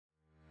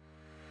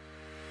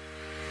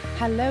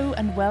Hello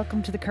and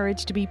welcome to the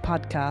Courage to Be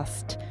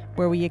podcast,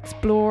 where we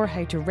explore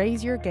how to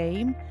raise your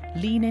game,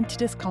 lean into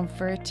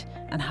discomfort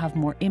and have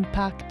more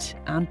impact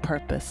and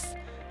purpose.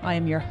 I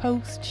am your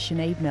host,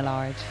 Sinead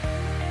Millard.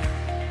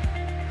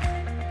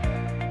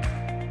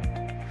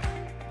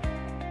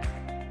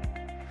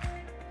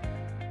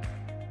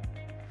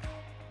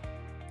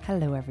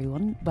 Hello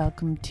everyone,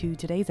 welcome to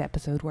today's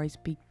episode where I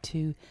speak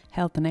to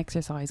health and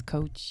exercise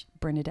coach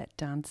Bernadette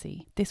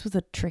Dancy. This was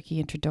a tricky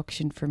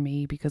introduction for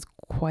me because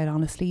quite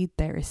honestly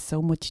there is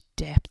so much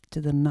depth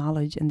to the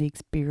knowledge and the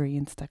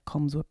experience that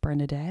comes with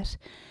Bernadette,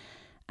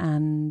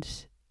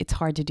 and it's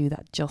hard to do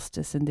that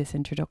justice in this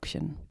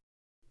introduction.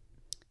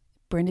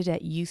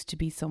 Bernadette used to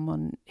be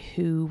someone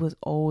who was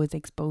always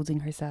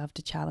exposing herself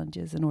to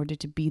challenges in order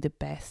to be the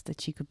best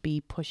that she could be,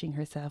 pushing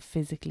herself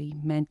physically,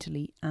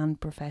 mentally and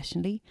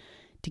professionally.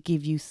 To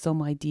give you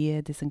some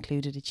idea, this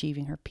included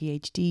achieving her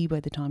PhD by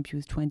the time she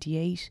was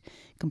 28,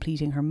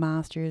 completing her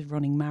master's,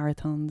 running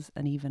marathons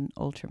and even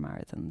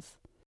ultramarathons.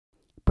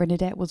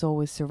 Bernadette was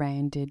always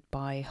surrounded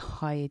by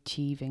high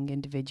achieving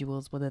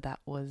individuals, whether that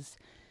was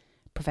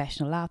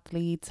professional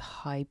athletes,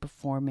 high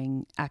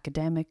performing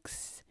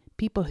academics,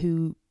 people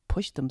who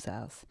pushed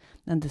themselves.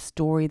 And the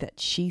story that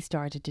she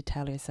started to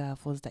tell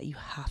herself was that you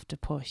have to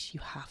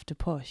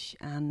push.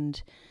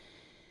 And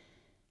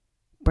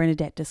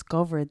Bernadette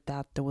discovered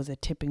that there was a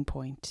tipping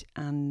point,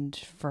 and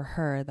for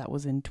her that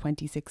was in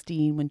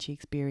 2016 when she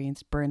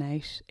experienced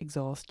burnout,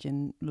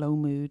 exhaustion, low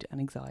mood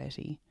and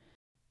anxiety.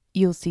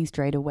 You'll see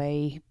straight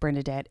away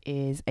Bernadette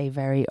is a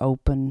very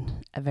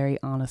open, a very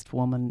honest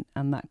woman,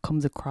 and that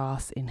comes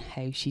across in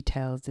how she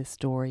tells this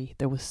story.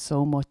 There was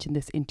so much in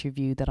this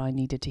interview that I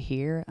needed to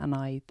hear, and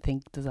I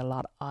think there's a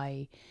lot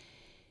I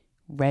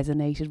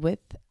resonated with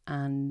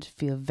and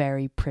feel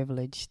very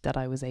privileged that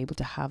I was able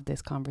to have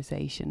this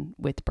conversation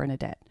with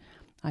Bernadette.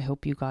 I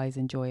hope you guys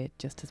enjoy it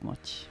just as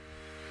much.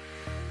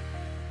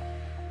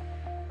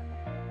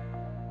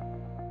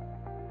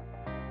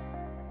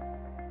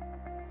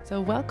 So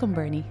welcome,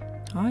 Bernie.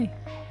 Hi.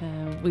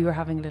 We were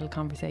having a little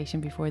conversation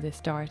before this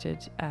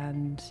started,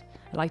 and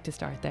I like to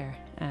start there.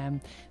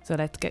 So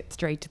let's get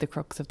straight to the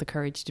crux of the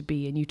courage to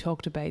be. And you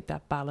talked about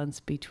that balance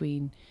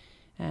between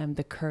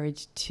the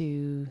courage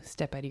to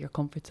step out of your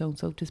comfort zone,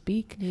 so to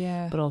speak,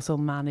 but also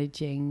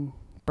managing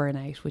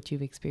burnout, which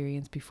you've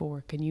experienced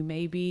before. Can you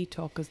maybe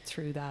talk us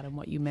through that and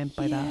what you meant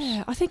by that?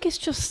 Yeah, I think it's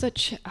just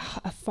such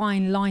a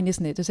fine line,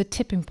 isn't it? There's a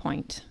tipping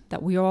point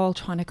that we're all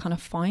trying to kind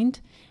of find,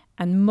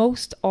 and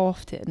most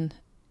often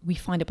we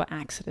find it by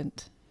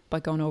accident, by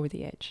going over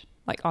the edge,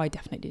 like I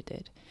definitely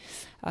did.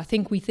 I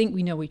think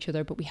we know each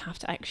other, but we have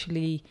to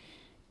actually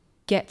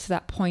get to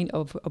that point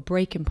of a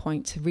breaking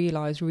point to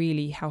realize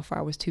really how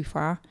far was too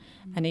far,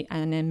 and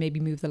then maybe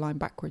move the line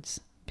backwards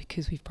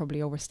because we've probably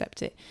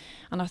overstepped it.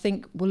 And I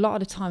think a lot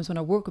of the times when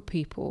I work with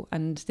people,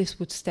 and this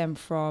would stem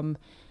from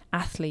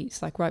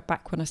athletes, like right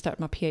back when I started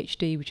my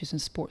PhD, which is in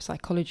sports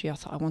psychology, I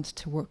thought I wanted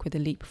to work with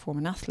elite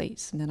performing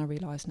athletes, and then I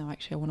realized no,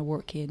 actually I want to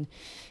work in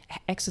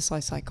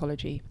exercise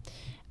psychology.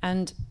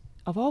 And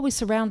I've always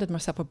surrounded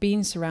myself, or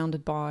been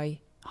surrounded by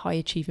high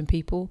achieving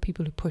people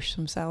who push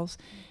themselves,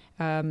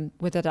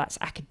 whether that's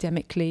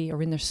academically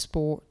or in their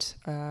sport,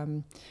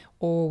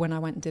 or when I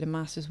went and did a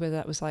master's, whether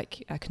that was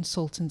like a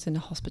consultant in a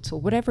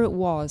hospital, whatever it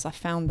was, I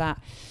found that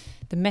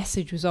the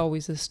message was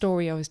always, the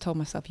story I always told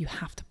myself, you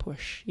have to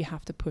push, you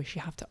have to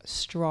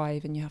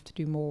strive, and you have to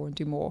do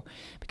more,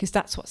 because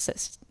that's what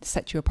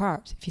sets you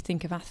apart. If you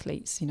think of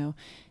athletes,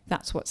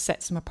 that's what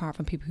sets them apart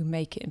from people who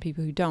make it and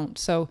people who don't.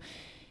 So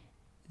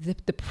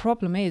the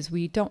problem is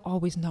we don't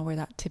always know where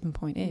that tipping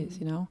point is,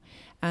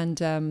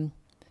 and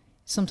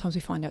sometimes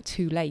we find out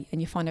too late,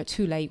 and you find out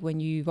too late when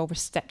you've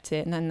overstepped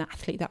it. And then an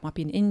athlete, that might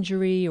be an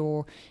injury,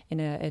 or in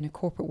a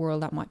corporate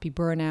world that might be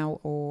burnout,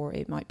 or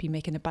it might be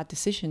making a bad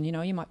decision.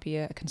 You might be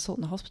a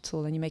consultant in a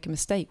hospital and you make a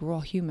mistake. We're all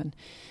human.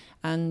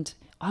 And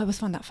I always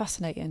find that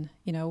fascinating.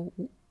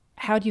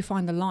 How do you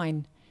find the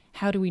line?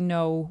 How do we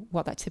know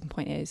what that tipping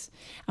point is?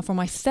 And for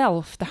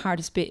myself, the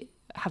hardest bit,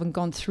 having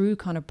gone through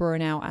kind of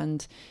burnout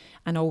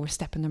and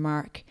overstepping the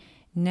mark,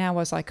 now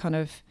as I kind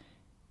of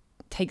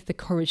take the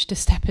courage to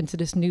step into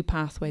this new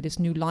pathway, this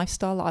new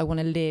lifestyle that I want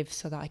to live,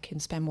 so that I can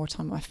spend more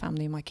time with my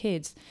family and my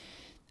kids,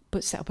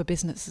 but set up a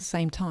business at the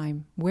same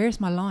time. Where's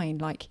my line?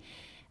 Like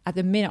at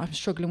the minute I'm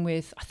struggling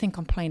with, I think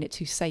I'm playing it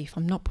too safe.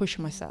 I'm not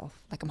pushing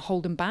myself, like I'm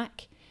holding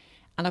back.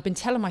 And I've been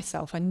telling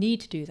myself I need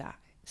to do that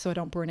so I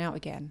don't burn out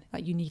again.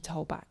 Like you need to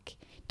hold back.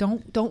 Don't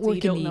work in the evenings.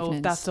 You don't know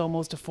if that's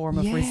almost a form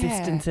of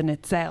resistance in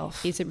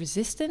itself. Is it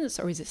resistance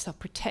or is it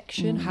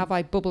self-protection? Have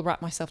I bubble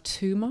wrapped myself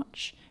too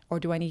much? Or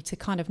do I need to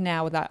kind of,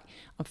 now that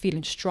I'm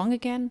feeling strong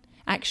again,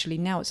 actually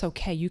now it's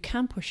okay, you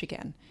can push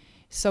again.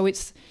 So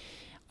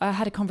I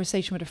had a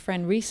conversation with a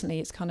friend recently.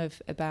 It's kind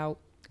of about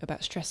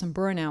stress and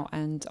burnout.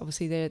 And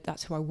obviously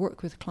that's who I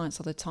work with,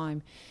 clients all the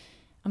time.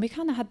 And we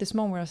kind of had this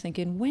moment where I was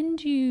thinking, when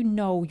do you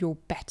know you're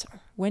better?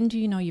 When do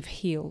you know you've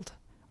healed?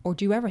 Or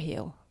do you ever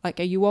heal? Like,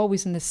 are you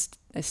always in this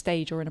a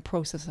stage or in a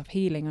process of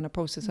healing and a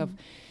process of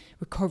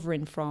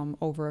recovering from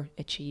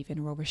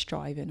overachieving or over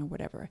striving or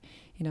whatever,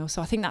 you know.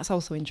 So I think that's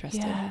also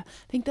interesting. Yeah,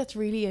 I think that's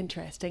really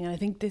interesting. And I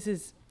think this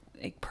is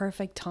like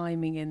perfect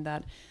timing in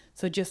that.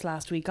 So just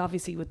last week,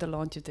 obviously with the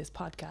launch of this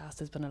podcast,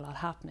 there's been a lot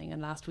happening.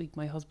 And last week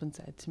my husband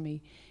said to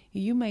me,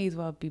 you may as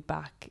well be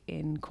back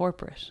in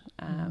corporate.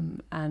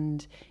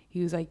 And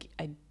he was like,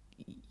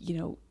 you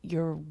know,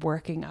 you're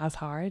working as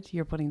hard,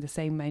 you're putting the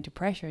same amount of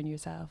pressure on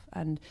yourself.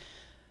 And,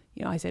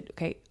 you know, I said,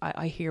 okay,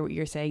 I hear what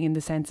you're saying, in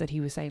the sense that he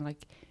was saying,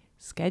 like,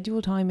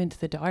 schedule time into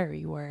the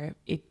diary where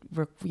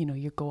you know,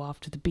 you go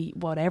off to the beat,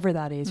 whatever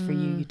that is for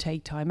you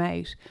take time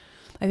out.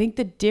 I think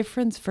the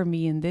difference for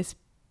me in this,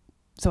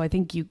 so I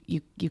think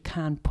you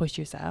can push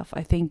yourself.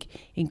 I think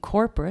in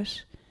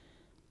corporate,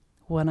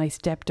 when I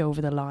stepped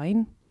over the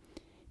line,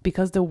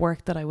 because the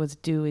work that I was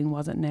doing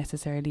wasn't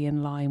necessarily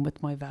in line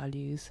with my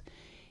values,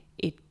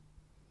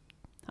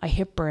 I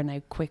hit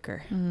burnout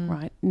quicker,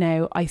 right?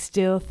 Now, I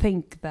still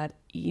think that,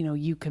 you know,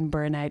 you can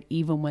burn out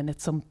even when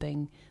it's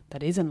something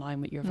that is in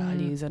line with your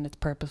values and it's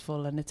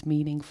purposeful and it's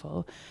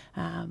meaningful.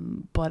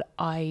 But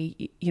I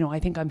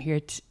think I'm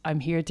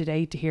here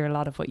today to hear a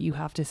lot of what you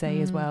have to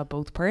say as well,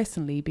 both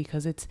personally,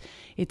 because it's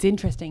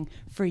interesting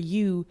for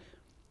you.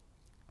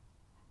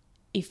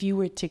 If you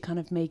were to kind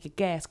of make a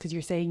guess, because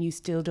you're saying you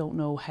still don't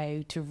know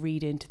how to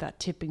read into that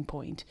tipping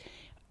point,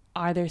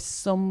 are there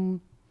some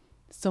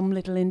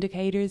little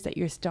indicators that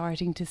you're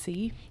starting to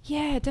see?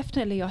 Yeah,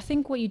 definitely. I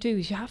think what you do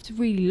is you have to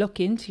really look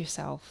into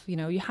yourself. You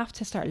know, you have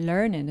to start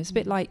learning. It's a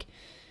bit like,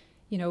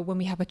 you know, when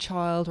we have a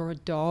child or a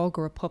dog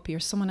or a puppy or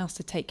someone else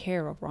to take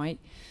care of, right?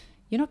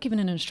 You're not given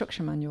an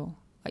instruction manual.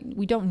 Like,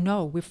 we don't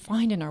know. We're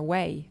finding our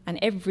way. And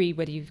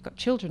whether you've got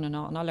children or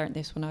not, and I learned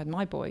this when I had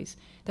my boys,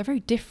 they're very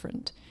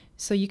different.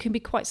 So you can be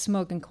quite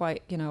smug and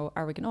quite, you know,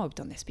 arrogant. Oh, I've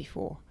done this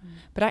before.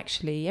 But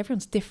actually,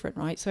 everyone's different,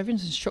 right? So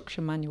everyone's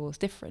instruction manual is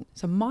different.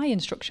 So my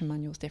instruction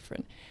manual is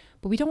different.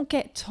 But we don't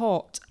get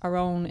taught our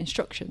own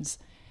instructions.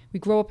 We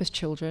grow up as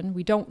children.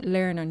 We don't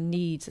learn our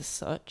needs as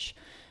such.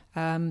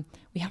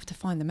 We have to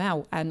find them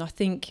out. And I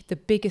think the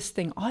biggest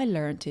thing I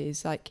learned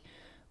is, like,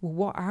 well,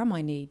 what are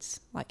my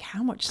needs? Like,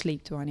 how much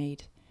sleep do I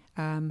need?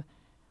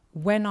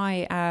 When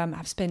I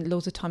have spent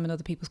loads of time in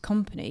other people's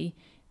company,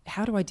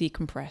 how do I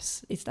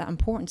decompress? Is that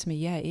important to me?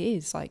 Yeah, it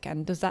is. Like,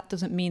 and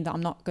doesn't mean that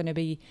I'm not going to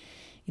be,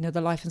 you know, the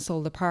life and soul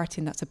of the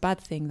party, and that's a bad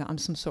thing, that I'm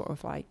some sort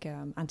of like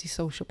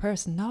antisocial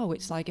person. No,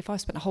 it's like, if I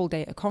spent a whole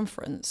day at a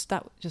conference,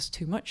 that's just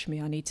too much for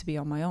me. I need to be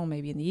on my own,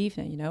 maybe in the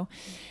evening, you know.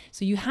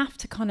 So you have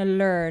to kind of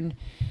learn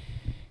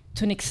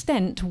to an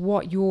extent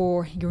what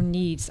your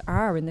needs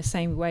are, in the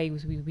same way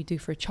as we do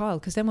for a child.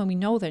 Because then when we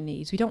know their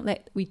needs,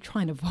 we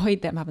try and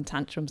avoid them having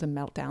tantrums and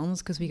meltdowns,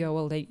 because we go,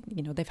 well,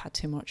 they've had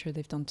too much or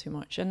they've done too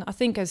much. And I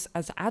think as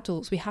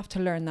adults, we have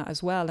to learn that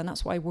as well. And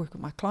that's what I work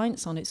with my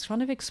clients on. It's trying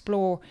to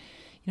explore,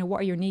 you know,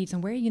 what are your needs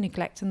and where are you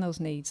neglecting those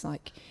needs?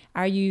 Like,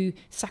 are you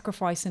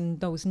sacrificing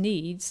those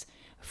needs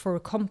for a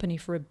company,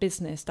 for a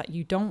business that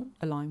you don't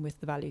align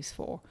with the values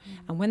for?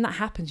 And when that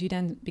happens, you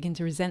then begin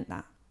to resent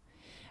that.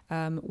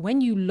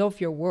 When you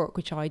love your work,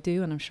 which I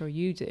do, and I'm sure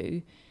you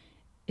do,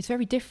 it's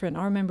very different.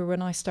 I remember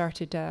when I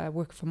started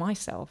working for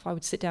myself, I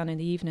would sit down in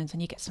the evenings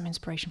and you get some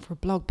inspiration for a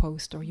blog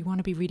post, or you want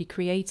to be really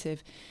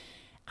creative.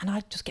 And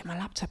I'd just get my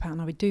laptop out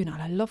and I would do that.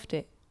 And I loved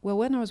it. Well,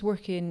 when I was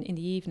working in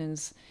the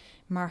evenings,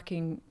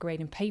 marking,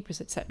 grading papers,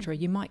 etc.,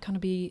 you might kind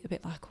of be a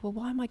bit like, well,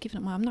 why am I giving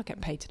up I'm not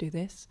getting paid to do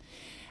this.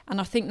 And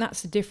I think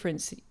that's the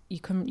difference.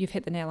 You've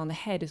hit the nail on the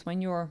head, is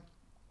when you're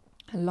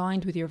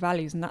aligned with your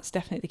values, and that's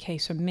definitely the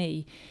case for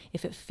me.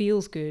 If it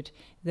feels good,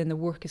 then the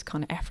work is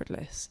kind of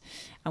effortless.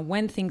 And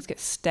when things get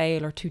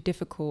stale or too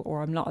difficult,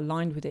 or I'm not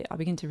aligned with it, I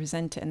begin to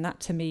resent it. And that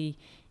to me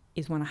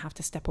is when I have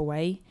to step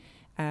away.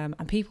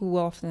 And people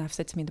will often have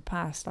said to me in the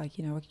past, like,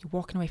 you know, you're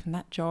walking away from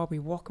that job, or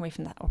you're walking away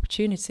from that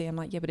opportunity. I'm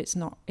like, yeah, but it's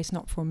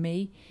not for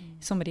me.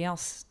 Somebody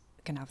else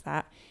can have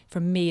that. For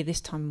me, this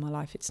time in my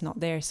life, it's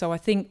not there. So I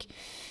think,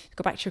 to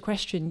go back to your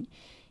question,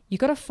 you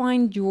got to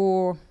find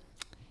your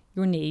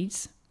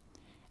needs.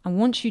 And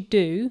once you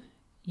do,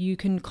 you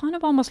can kind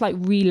of almost like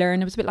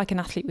relearn. It was a bit like an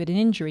athlete with an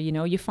injury, you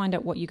know. You find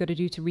out what you got to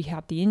do to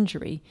rehab the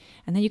injury,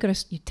 and then you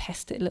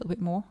test it a little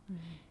bit more.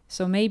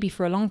 So maybe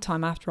for a long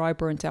time after I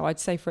burnt out, I'd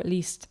say for at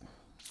least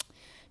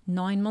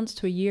 9 months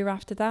to a year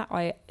after that,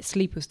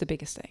 sleep was the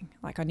biggest thing.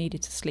 Like, I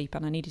needed to sleep,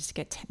 and I needed to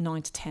get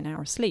 9 to 10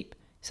 hours sleep.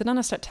 So then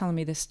I start telling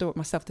me this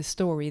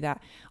story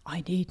that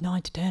I need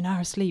 9 to 10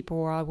 hours sleep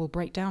or I will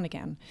break down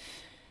again.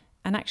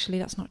 And actually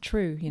that's not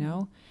true, you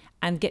know.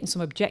 And getting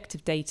some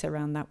objective data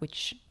around that,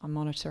 which I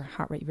monitor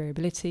heart rate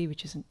variability,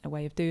 which isn't a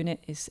way of doing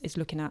it, is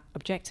looking at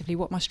objectively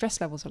what my stress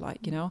levels are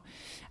like, you know.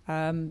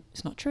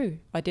 It's not true.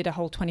 I did a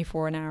whole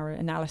 24-hour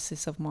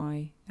analysis of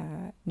my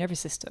nervous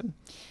system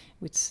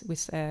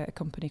with a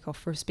company called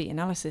First Beat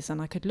Analysis,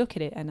 and I could look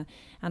at it and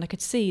I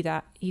could see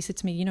that he said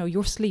to me, you know,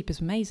 your sleep is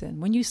amazing.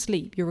 When you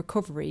sleep, your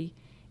recovery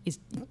is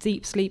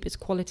deep sleep, it's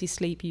quality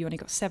sleep. You only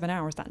got 7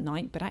 hours that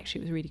night, but actually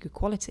it was really good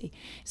quality.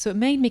 So it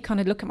made me kind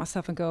of look at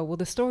myself and go, well,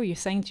 the story you're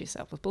saying to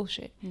yourself was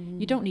bullshit.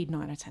 You don't need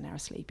 9 or 10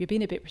 hours sleep. You're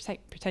being a bit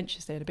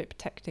pretentious there, a bit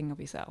protecting of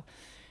yourself.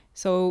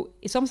 So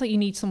it's almost like you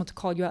need someone to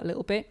call you out a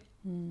little bit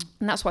And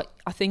that's what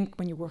I think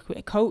when you work with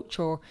a coach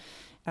or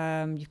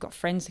you've got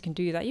friends that can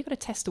do that, you've got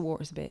to test the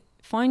waters a bit.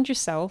 Find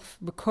yourself,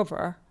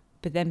 recover,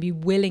 but then be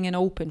willing and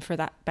open for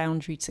that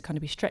boundary to kind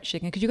of be stretched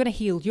again. Because you're going to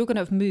heal, you're going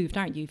to have moved,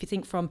 aren't you? If you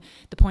think from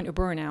the point of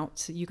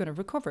burnout, you're going to have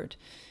recovered.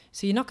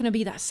 So you're not going to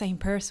be that same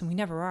person. We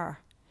never are.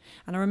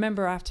 And I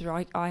remember after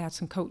I had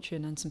some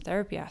coaching and some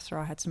therapy after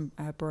I had some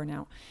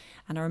burnout.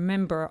 And I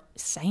remember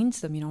saying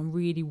to them, I'm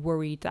really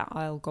worried that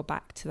I'll go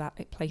back to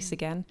that place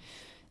again.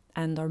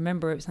 And I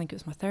remember I think it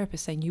was my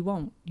therapist saying, you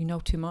won't, you know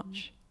too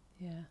much.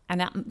 Yeah. And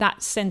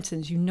that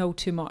sentence, you know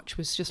too much,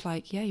 was just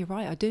like, yeah, you're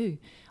right, I do.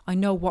 I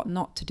know what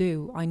not to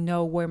do. I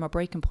know where my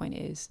breaking point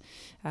is.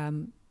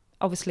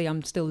 Obviously,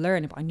 I'm still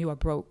learning, but I knew I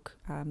broke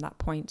that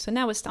point. So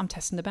now I'm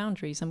testing the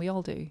boundaries, and we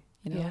all do.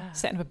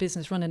 Setting up a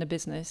business, running a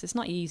business. It's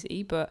not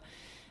easy, but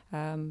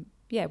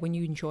when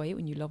you enjoy it,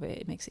 when you love it,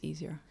 it makes it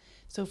easier.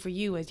 So for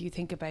you, as you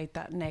think about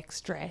that next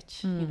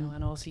stretch,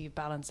 and also you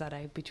balance that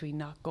out between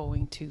not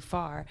going too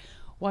far,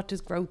 what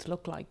does growth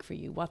look like for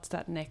you? What's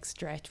that next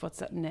stretch? What's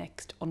that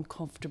next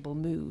uncomfortable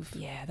move?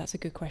 Yeah, that's a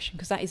good question,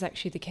 because that is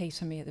actually the case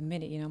for me at the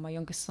minute. My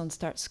youngest son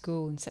starts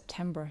school in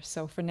September.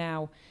 So for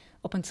now,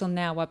 up until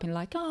now, I've been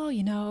like,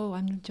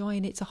 I'm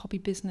enjoying it. It's a hobby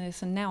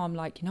business. And now I'm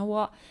like, you know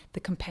what? The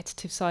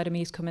competitive side of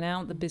me is coming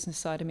out. The business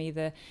side of me,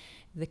 the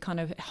kind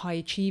of high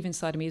achieving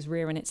side of me is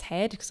rearing its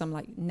head, because I'm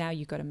like, now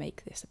you've got to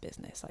make this a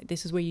business. Like,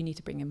 this is where you need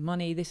to bring in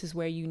money. This is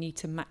where you need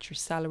to match your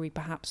salary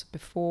perhaps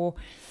before.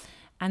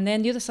 And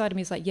then the other side of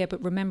me is like, yeah,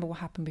 but remember what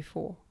happened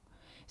before.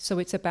 So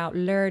it's about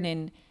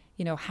learning,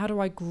 how do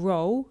I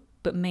grow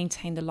but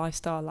maintain the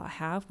lifestyle that I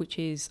have, which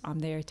is I'm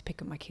there to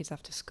pick up my kids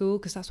after school,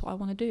 because that's what I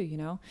want to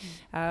do,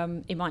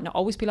 It might not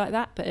always be like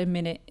that, but at a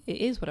minute it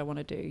is what I want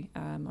to do.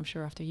 I'm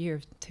sure after a year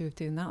or two of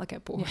doing that, I'll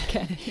get bored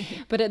again.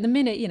 But at the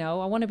minute,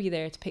 I want to be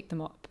there to pick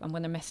them up. And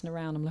when they're messing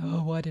around, I'm like,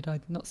 oh, why did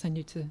I not send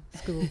you to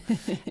school?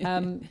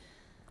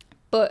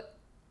 But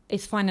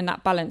it's finding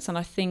that balance. And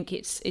I think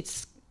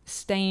it's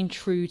staying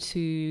true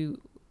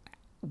to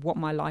what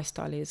my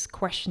lifestyle is,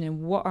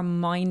 questioning what are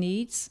my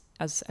needs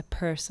as a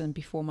person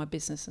before my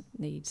business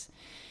needs.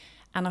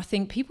 And I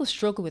think people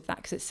struggle with that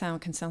because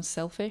it can sound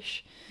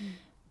selfish.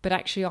 But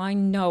actually I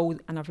know,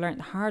 and I've learned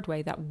the hard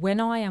way, that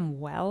when I am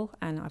well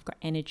and I've got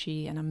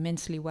energy and I'm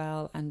mentally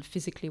well and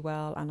physically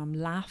well and I'm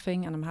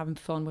laughing and I'm having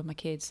fun with my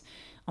kids,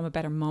 I'm a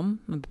better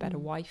mum, I'm a better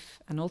wife,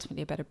 and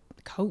ultimately a better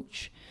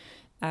coach.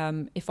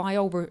 If I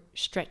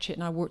overstretch it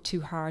and I work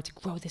too hard to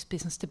grow this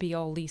business to be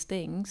all these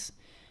things,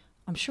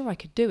 I'm sure I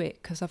could do it,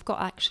 because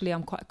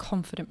I'm quite a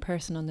confident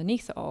person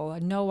underneath it all. I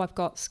know I've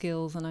got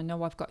skills and I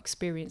know I've got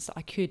experience that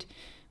I could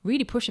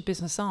really push a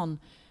business on.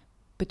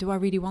 But do I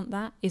really want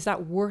that? Is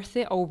that worth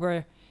it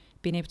over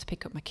being able to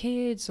pick up my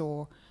kids?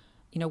 Or,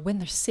 when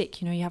they're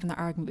sick, you're having that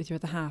argument with your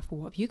other half.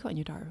 Well, what have you got in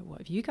your diary? What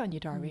have you got in your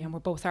diary? And we're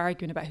both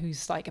arguing about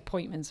whose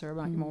appointments are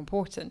more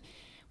important.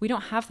 We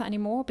don't have that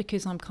anymore,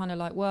 because I'm kind of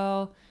like,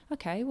 well,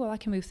 okay, I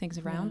can move things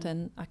around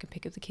and I can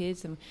pick up the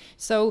kids. And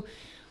so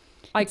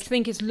I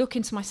think it's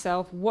looking to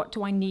myself, what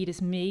do I need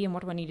as me and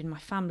what do I need in my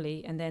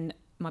family? And then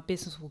my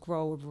business will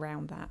grow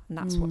around that. And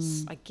that's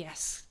what's, I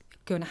guess,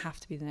 going to have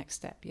to be the next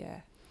step.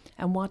 Yeah.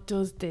 And what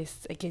does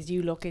this, as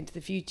you look into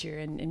the future,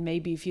 and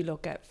maybe if you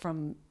look at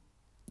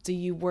so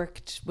you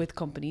worked with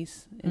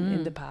companies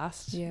in the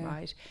past,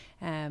 right?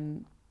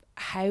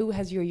 How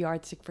has your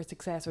yardstick for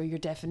success or your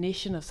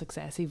definition of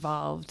success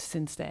evolved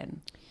since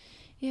then?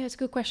 Yeah, it's a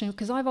good question,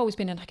 because I've always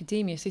been in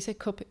academia. So you said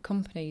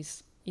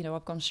companies,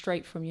 I've gone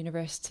straight from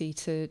university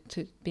to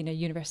being a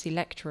university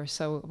lecturer.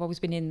 So I've always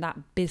been in that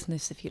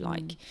business, if you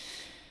like.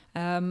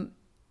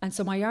 And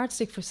so my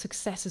yardstick for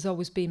success has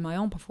always been my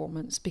own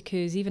performance,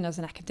 because even as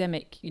an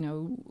academic,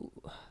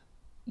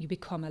 you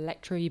become a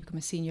lecturer, you become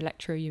a senior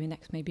lecturer, you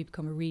next maybe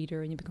become a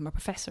reader, and you become a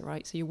professor,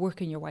 right? So you're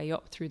working your way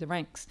up through the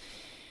ranks.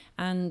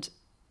 And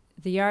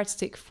the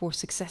yardstick for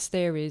success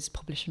there is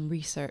publishing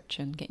research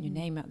and getting your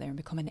name out there and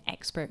becoming an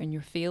expert in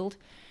your field.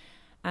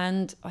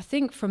 And I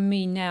think for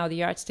me now, the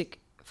yardstick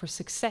for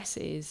success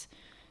is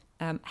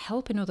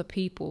helping other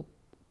people,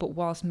 but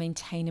whilst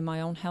maintaining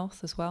my own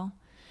health as well.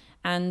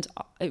 And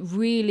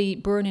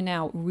burning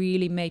out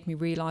really made me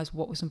realise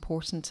what was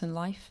important in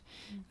life.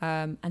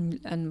 And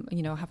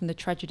having the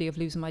tragedy of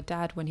losing my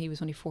dad when he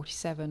was only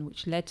 47,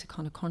 which led to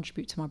kind of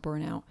contribute to my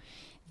burnout,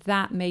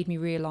 that made me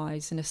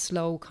realise in a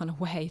slow kind of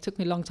way, it took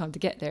me a long time to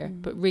get there,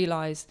 but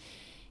realise,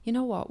 you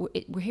know what,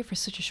 we're here for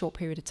such a short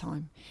period of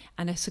time,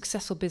 and a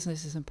successful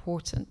business is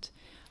important,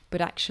 but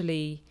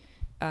actually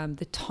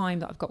the time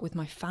that I've got with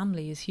my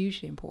family is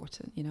hugely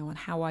important, and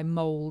how I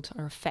mould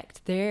or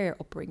affect their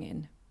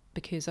upbringing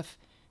because of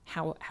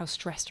how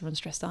stressed or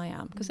unstressed I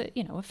am, because it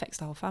affects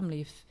the whole family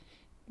if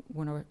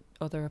one or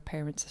other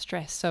parents are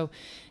stressed. So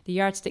the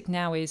yardstick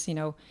now is,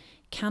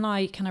 can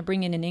I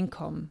bring in an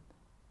income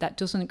that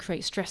doesn't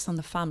create stress on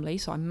the family,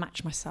 so I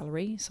match my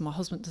salary, so my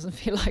husband doesn't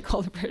feel like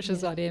all the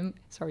pressure's on him.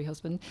 Sorry,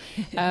 husband.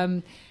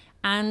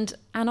 And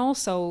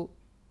also,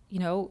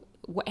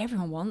 what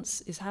everyone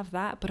wants is have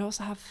that, but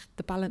also have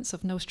the balance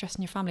of no stress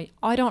in your family.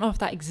 I don't know if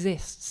that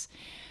exists.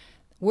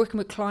 working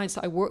with clients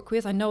that I work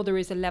with, I know there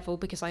is a level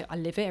because I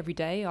live it every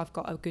day. I've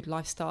got a good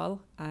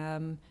lifestyle,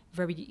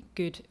 very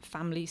good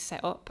family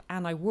set up,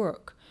 and I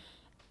work.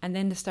 And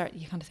then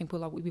you kind of think,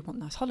 well, we want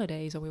nice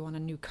holidays, or we want a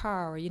new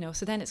car, or,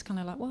 so then it's kind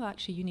of like, well,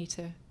 actually you need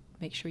to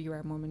make sure you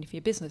earn more money for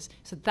your business.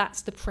 So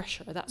that's the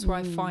pressure. That's where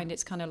I find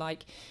it's kind of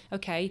like,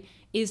 okay,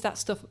 is that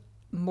stuff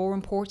more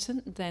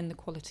important than the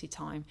quality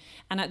time?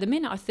 And at the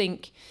minute, I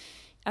think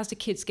as the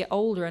kids get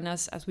older and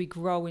as we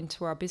grow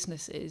into our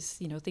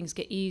businesses, things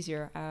get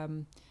easier,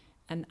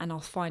 and I'll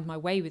find my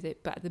way with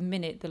it. But at the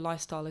minute, the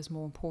lifestyle is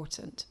more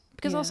important.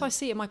 Because also I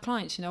see it in my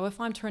clients,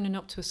 if I'm turning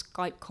up to a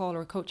Skype call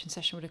or a coaching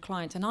session with a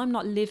client and I'm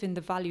not living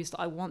the values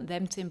that I want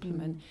them to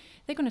implement,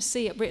 they're going to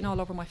see it written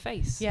all over my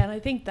face. Yeah, and I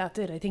think that's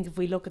it. I think if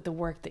we look at the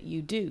work that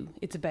you do,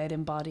 it's about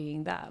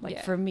embodying that.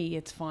 Like for me,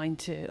 it's fine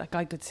to, like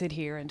I could sit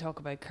here and talk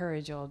about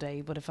courage all day,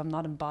 but if I'm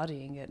not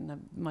embodying it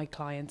and my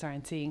clients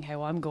aren't seeing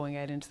how I'm going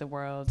out into the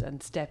world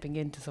and stepping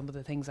into some of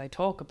the things I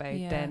talk about,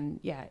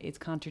 then it's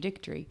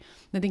contradictory.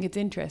 And I think it's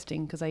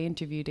interesting because I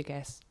interviewed a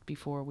guest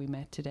before we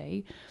met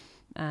today,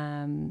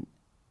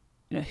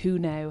 who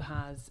now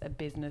has a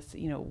business,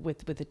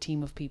 with a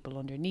team of people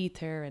underneath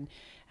her,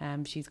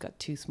 and she's got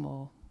 2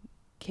 small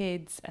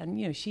kids,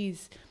 and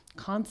she's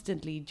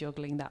constantly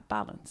juggling that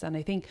balance. And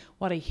I think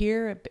what I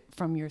hear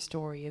from your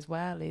story as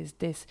well is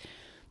this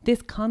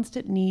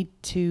constant need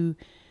to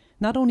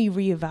not only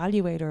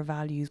reevaluate our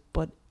values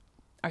but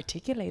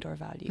articulate our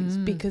values,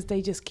 because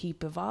they just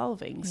keep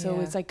evolving.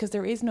 So it's like, because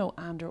there is no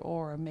and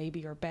or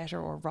maybe or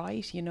better or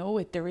right,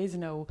 there is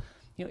no,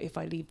 if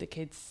I leave the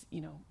kids,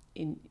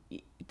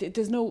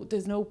 there's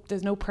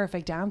no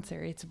perfect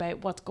answer. It's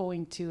about what's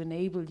going to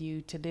enable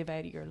you to live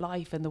out your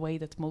life in the way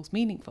that's most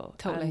meaningful.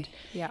 Totally.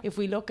 And if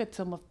we look at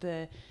some of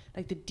the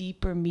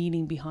deeper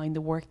meaning behind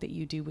the work that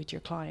you do with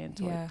your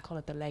clients, or call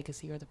it the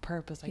legacy or the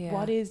purpose,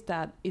 what is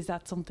that? Is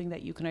that something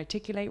that you can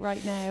articulate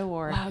right now?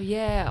 Or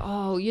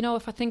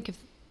if I think of,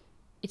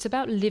 it's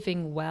about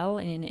living well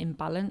and in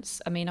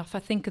balance. I mean, if I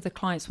think of the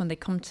clients when they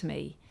come to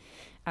me,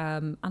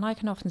 and I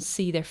can often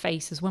see their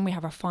faces when we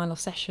have our final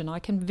session. I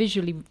can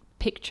visually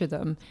picture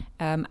them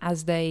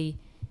as they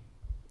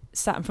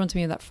sat in front of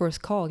me on that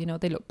first call.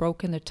 They look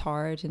broken, they're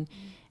tired,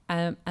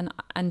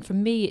 and for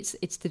me,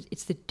 it's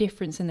the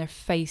difference in their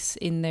face,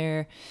 in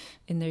their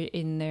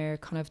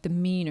kind of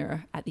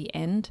demeanor at the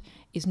end,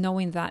 is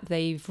knowing that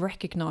they've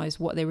recognized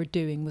what they were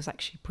doing was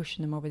actually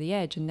pushing them over the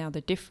edge, and now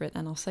they're different.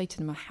 And I'll say to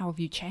them, "How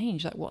have you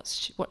changed? Like,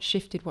 what's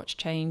shifted? What's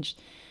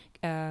changed?"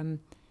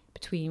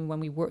 Between when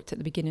we worked at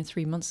the beginning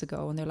 3 months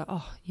ago, and they're like,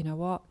 "Oh, you know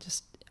what?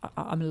 Just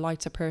I'm a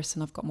lighter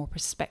person. I've got more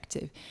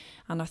perspective."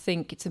 And I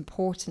think it's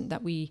important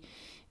that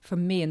for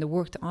me and the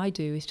work that I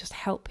do, is just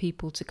help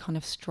people to kind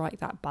of strike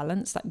that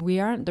balance. That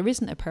there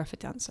isn't a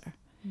perfect answer.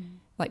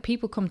 Like,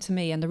 people come to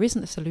me and there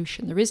isn't a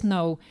solution. There is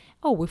no,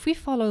 if we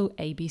follow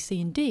A, B,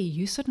 C, and D,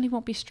 you suddenly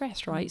won't be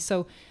stressed, right?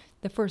 So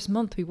the first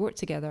month we worked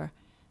together,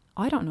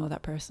 I don't know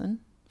that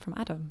person from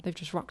Adam. They've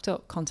just rocked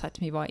up,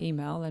 contacted me by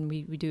email, and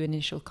we do an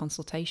initial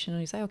consultation,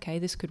 and we say, okay,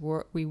 this could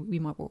work, we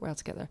might work well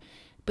together.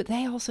 But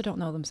they also don't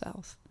know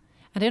themselves,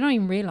 and they don't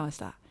even realize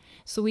that.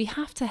 So I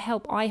have to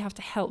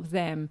help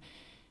them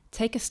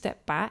take a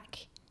step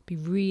back, be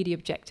really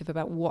objective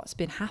about what's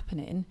been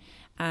happening,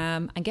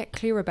 and get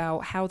clear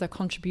about how they're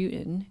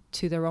contributing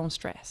to their own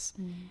stress.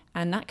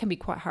 And that can be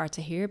quite hard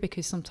to hear,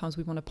 because sometimes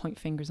we want to point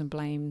fingers and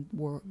blame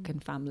work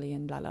and family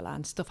and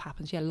and stuff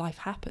happens. Life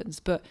happens,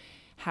 but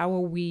how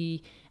are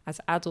we as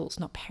adults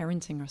not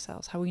parenting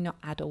ourselves? How are we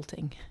not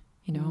adulting?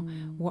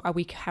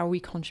 How are we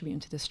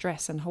contributing to the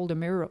stress? And hold a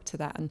mirror up to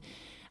that,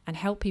 and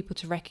help people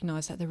to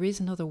recognize that there is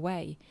another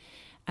way.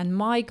 And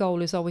my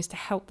goal is always to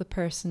help the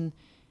person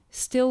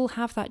still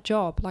have that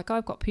job. Like,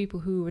 I've got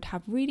people who would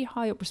have really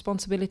high up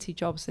responsibility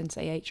jobs in,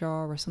 say, HR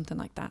or something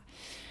like that.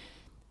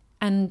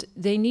 And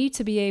they need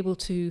to be able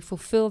to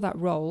fulfill that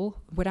role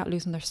without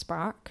losing their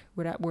spark,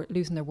 without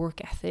losing their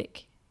work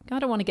ethic. I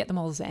don't want to get them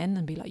all zen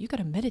and be like, you got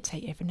to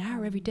meditate every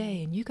hour every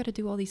day, and you got to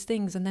do all these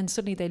things, and then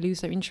suddenly they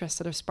lose their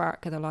interest or their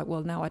spark, and they're like,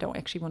 well, now I don't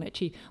actually want to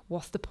achieve.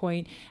 What's the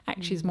point?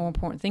 Actually, there's more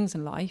important things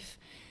in life.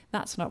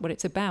 That's not what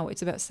it's about.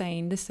 It's about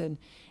saying, listen,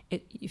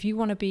 if you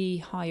want to be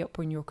high up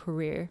in your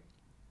career,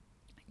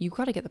 you've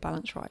got to get the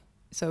balance right.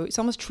 So it's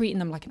almost treating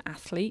them like an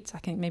athlete. I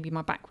think maybe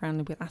my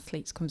background with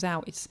athletes comes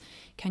out. It's,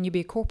 can you be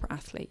a corporate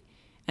athlete?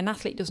 An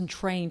athlete doesn't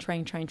train,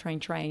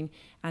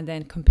 and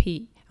then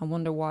compete and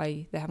wonder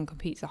why they haven't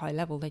competed at a high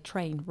level. They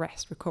train,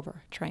 rest,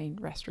 recover, train,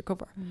 rest,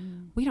 recover.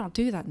 We don't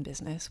do that in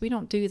business. We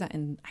don't do that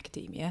in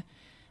academia.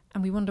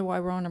 And we wonder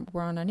why we're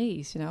on our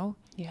knees,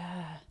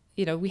 Yeah.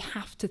 We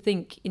have to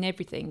think in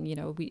everything,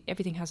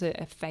 everything has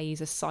a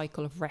phase, a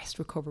cycle of rest,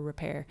 recover,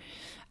 repair.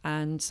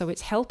 And so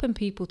it's helping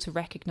people to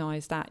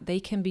recognize that they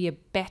can be a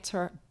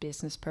better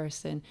business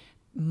person,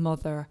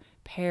 mother,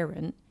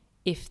 parent,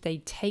 if they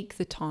take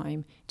the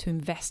time to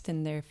invest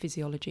in their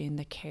physiology and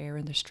their care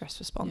and their stress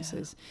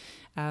responses.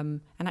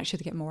 And actually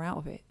they get more out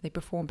of it. They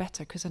perform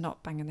better because they're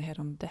not banging their head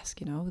on the desk,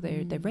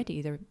 they're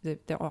ready,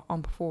 they're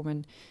on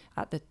performing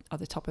at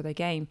the top of their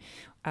game.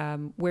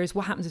 Whereas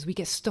what happens is we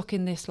get stuck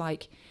in this,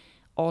 like,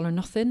 all or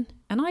nothing.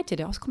 And I did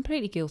it. I was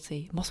completely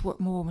guilty. Must work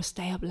more, must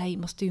stay up late,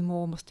 must do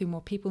more.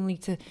 People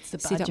need to It's the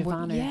see badge that of work.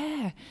 honor.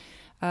 Yeah.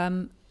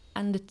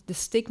 And the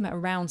stigma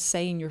around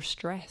saying you're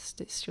stressed,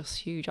 it's just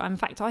huge. In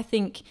fact, I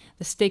think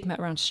the stigma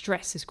around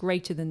stress is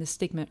greater than the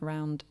stigma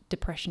around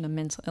depression and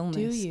mental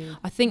illness. Do you?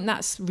 I think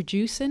that's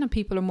reducing and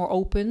people are more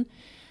open.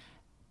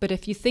 But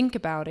if you think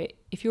about it,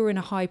 if you're in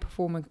a high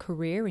performing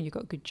career and you've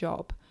got a good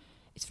job,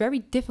 it's very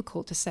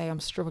difficult to say I'm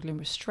struggling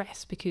with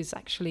stress, because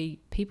actually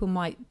people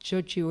might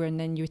judge you, and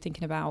then you're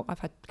thinking about, I've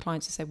had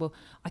clients who say, well,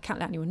 I can't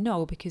let anyone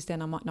know because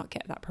then I might not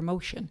get that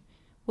promotion.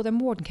 Well, they're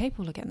more than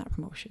capable of getting that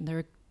promotion.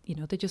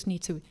 They just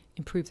need to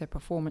improve their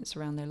performance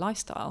around their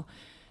lifestyle.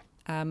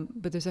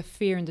 But there's a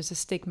fear and there's a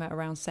stigma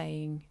around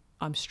saying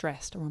I'm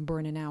stressed or I'm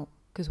burning out,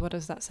 because what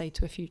does that say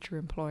to a future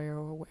employer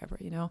or whatever,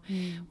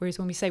 Whereas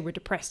when we say we're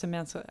depressed and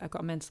I've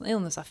got a mental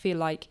illness, I feel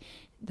like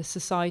the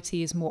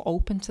society is more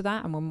open to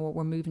that, and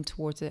we're moving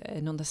towards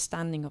an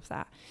understanding of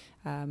that.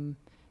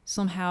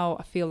 Somehow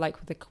I feel like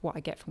what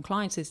I get from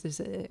clients is there's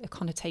a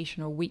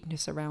connotation or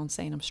weakness around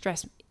saying I'm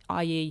stressed,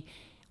 i.e.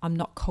 I'm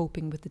not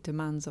coping with the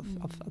demands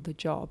of the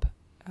job.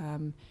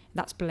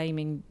 That's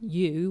blaming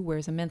you,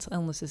 whereas a mental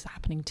illness is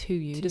happening to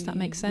you. Does that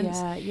make sense?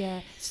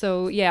 Yeah.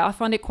 So I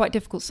find it quite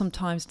difficult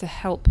sometimes to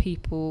help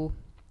people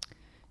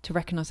to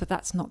recognise that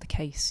that's not the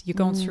case. You're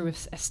going through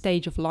a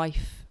stage of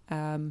life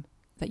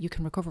that you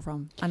can recover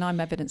from, and I'm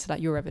evidence of that.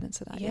 You're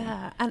evidence of that.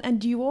 Yeah. And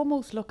do you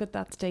almost look at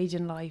that stage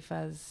in life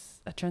as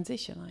a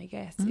transition, I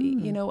guess,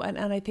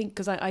 and I think,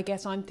 because I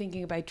guess I'm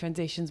thinking about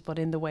transitions, but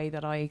in the way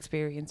that I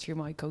experience through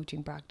my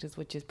coaching practice,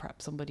 which is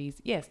perhaps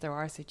there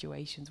are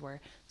situations where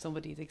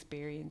somebody's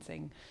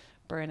experiencing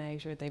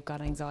burnout or they've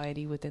got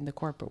anxiety within the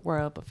corporate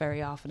world, but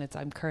very often it's,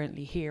 I'm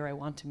currently here, I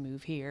want to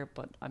move here,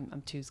 but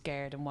I'm too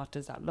scared, and what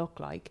does that look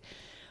like?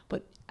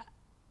 But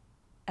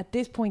at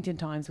this point in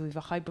time, so we have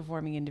a high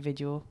performing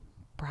individual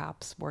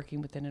perhaps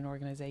working within an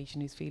organization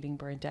who's feeling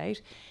burnt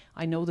out.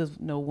 I know there's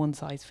no one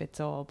size fits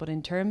all, but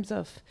in terms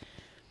of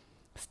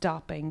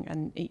stopping,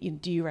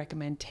 and do you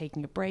recommend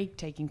taking a break,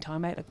 taking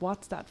time out? Like,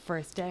 what's that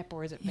first step,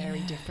 or is it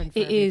very different for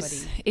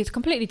everybody? It's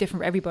completely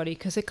different for everybody,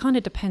 because it kind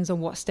of depends on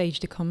what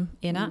stage to come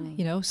in at.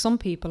 Some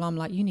people I'm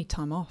like, you need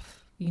time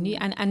off. You need,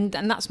 and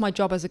that's my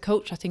job as a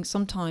coach, I think,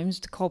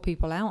 sometimes, to call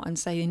people out and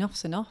say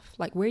enough's enough.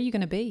 Like, where are you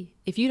going to be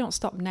if you don't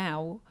stop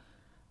now?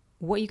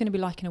 What are you going to be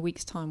like in a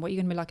week's time? What are you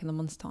going to be like in a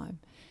month's time?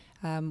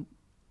 And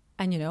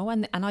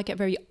I get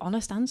very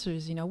honest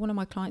answers. One of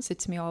my clients said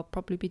to me, I'll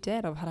probably be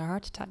dead. I've had a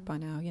heart attack by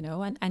now,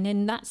 and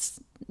then that's,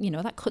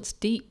 that cuts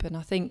deep. And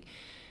I think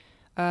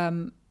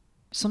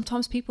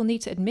sometimes people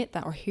need to admit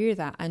that or hear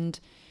that. And,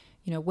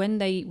 when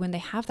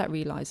they have that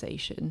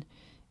realization,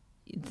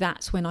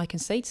 that's when I can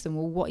say to them,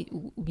 well,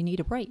 you need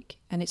a break,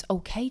 and it's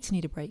okay to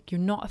need a break. You're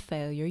not a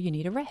failure. You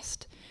need a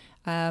rest.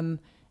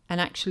 And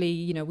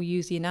actually, we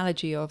use the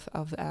analogy of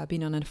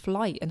being on a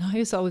flight. And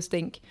I always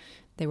think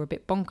they were a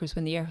bit bonkers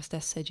when the air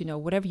hostess said,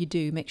 whatever you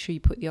do, make sure you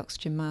put the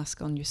oxygen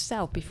mask on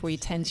yourself before you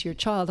tend to your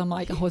child. I'm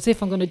like, as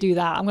if I'm going to do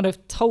that. I'm going to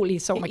totally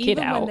sort my kid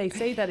out. Even when they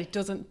say that, it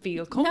doesn't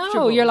feel comfortable.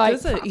 No, you're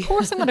like, does it? Of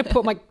course I'm going to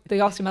put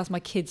the oxygen mask on my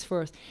kids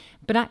first.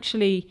 But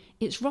actually,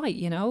 it's right,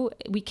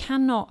 we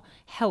cannot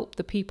help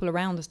the people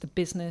around us, the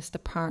business, the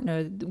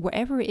partner,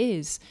 whatever it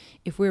is,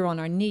 if we're on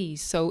our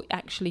knees. So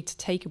actually, to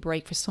take a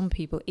break for some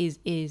people is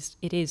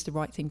the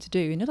right thing to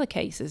do. In other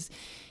cases,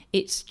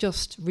 it's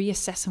just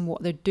reassessing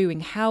what they're doing,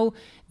 how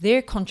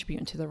they're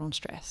contributing to their own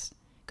stress.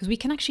 Because we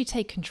can actually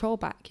take control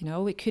back,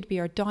 It could be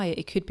our diet,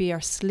 it could be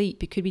our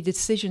sleep, it could be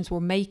decisions we're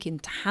making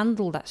to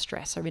handle that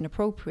stress are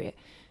inappropriate.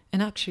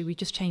 And actually, we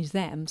just change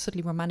them.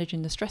 Suddenly, we're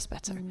managing the stress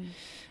better.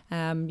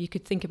 You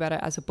could think about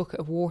it as a bucket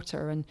of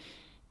water, and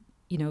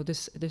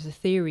there's a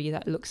theory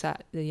that looks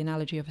at the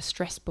analogy of a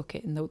stress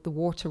bucket, and the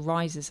water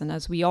rises, and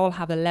as we all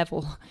have a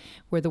level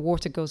where the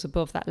water goes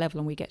above that level,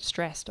 and we get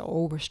stressed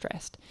or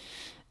overstressed.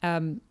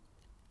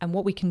 And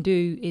what we can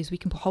do is we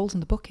can put holes in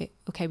the bucket.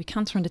 Okay, we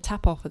can't turn the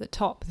tap off at the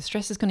top. The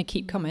stress is going to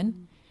keep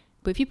coming,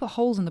 but if you put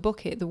holes in the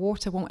bucket, the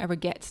water won't ever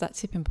get to that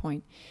tipping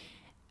point.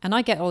 And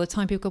I get all the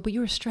time, people go, but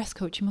you're a stress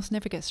coach, you must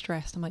never get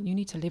stressed. I'm like, you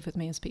need to live with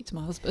me and speak to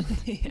my husband.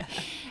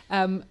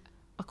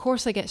 Of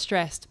course I get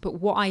stressed, but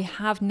what I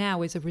have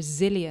now is a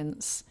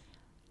resilience,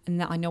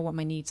 and that I know what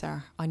my needs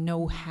are. I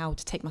know how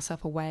to take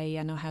myself away.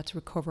 I know how to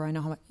recover. I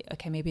know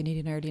maybe I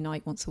need an early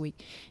night once a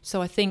week.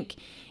 So I think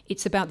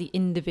it's about the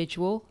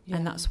individual.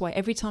 And that's why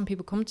every time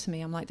people come to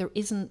me, I'm like, there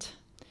isn't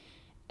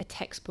a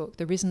textbook.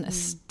 There isn't a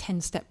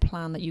 10-step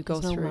plan that you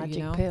go through. There's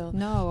no magic pill.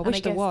 No, I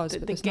wish there was.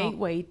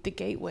 The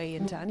gateway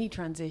into any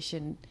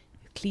transition,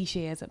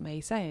 cliche as it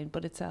may sound,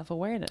 but it's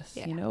self-awareness,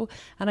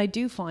 And I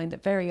do find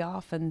that very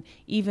often,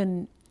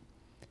 even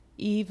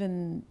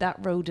that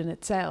road in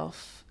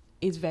itself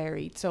is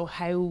varied. So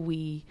how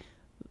we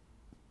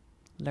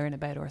learn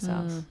about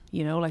ourselves,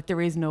 like there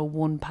is no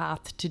one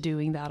path to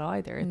doing that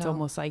either. It's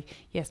almost like,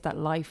 yes, that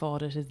life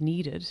audit is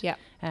needed. Yeah,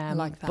 I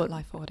like that,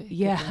 life audit.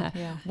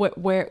 Yeah.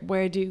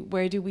 Where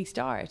do we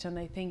start? And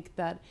I think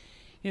that,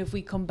 if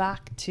we come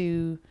back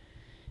to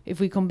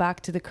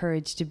the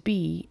courage to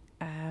be,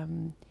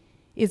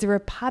 is there a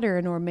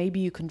pattern, or maybe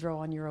you can draw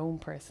on your own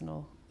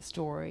personal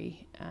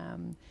story?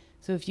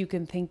 So if you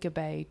can think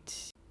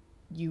about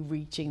you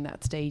reaching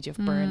that stage of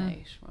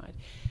burnout, right?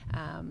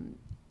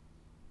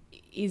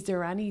 Is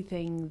there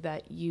anything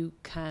that you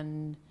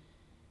can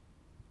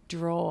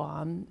draw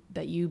on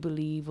that you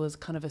believe was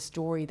kind of a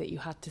story that you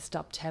had to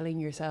stop telling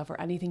yourself, or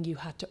anything you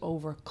had to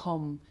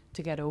overcome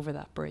to get over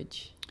that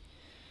bridge?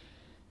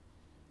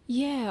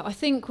 Yeah, I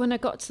think when I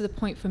got to the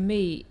point for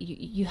me,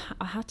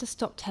 I had to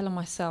stop telling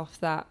myself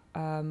that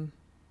I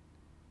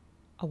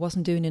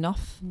wasn't doing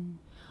enough.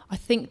 I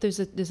think there's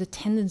a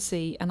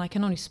tendency, and I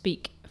can only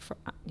speak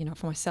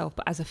for myself,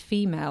 but as a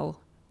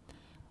female,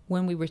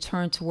 when we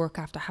return to work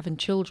after having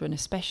children,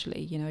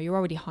 especially, you're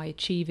already high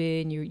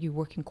achieving, you're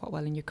working quite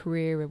well in your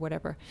career or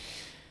whatever,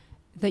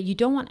 that you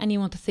don't want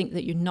anyone to think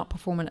that you're not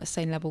performing at the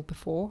same level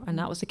before. And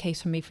that was the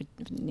case for me for,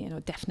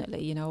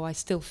 definitely, I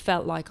still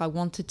felt like I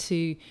wanted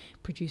to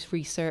produce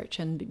research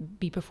and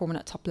be performing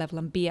at top level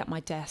and be at my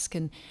desk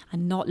and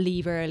not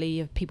leave early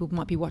if people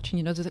might be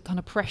watching. There's a kind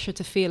of pressure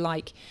to feel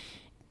like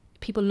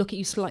people look at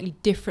you slightly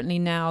differently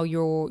now.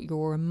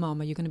 You're a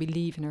mum, are you going to be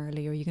leaving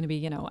early, or are you going to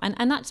be,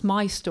 and that's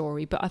my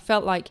story. But I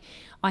felt like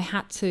I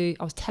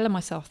was telling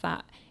myself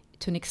that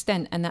to an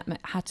extent, and that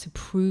had to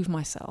prove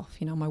myself,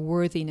 my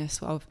worthiness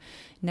of,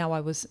 now I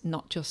was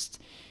not just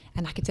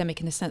an academic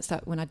in the sense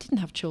that when I didn't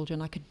have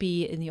children, I could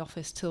be in the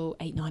office till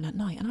 8, 9 at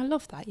night. And I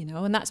love that,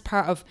 and that's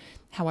part of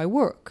how I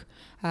work.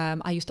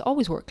 I used to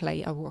always work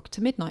late. I worked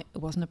to midnight.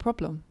 It wasn't a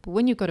problem. But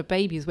when you've got a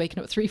baby who's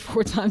waking up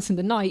 3-4 times in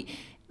the night,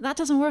 that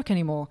doesn't work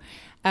anymore.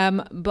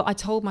 But I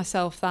told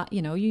myself that,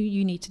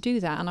 you need to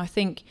do that. And I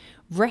think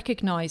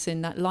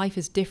recognizing that life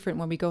is different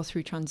when we go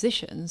through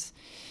transitions,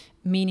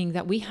 meaning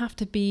that we have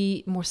to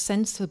be more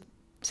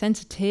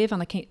sensitive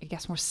and I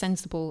guess more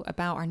sensible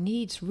about our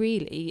needs,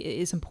 really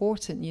is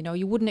important.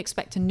 You wouldn't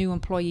expect a new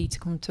employee to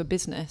come to a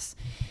business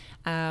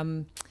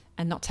and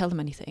not tell them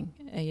anything,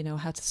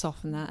 how to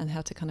soften that and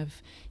how to kind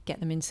of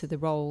get them into the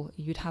role.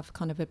 You'd have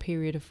kind of a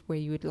period of where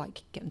you would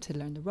get them to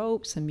learn the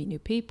ropes and meet new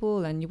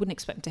people, and you wouldn't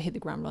expect them to hit the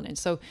ground running.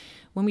 So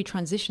when we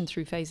transition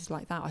through phases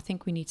like that, I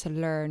think we need to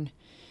learn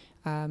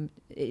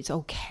it's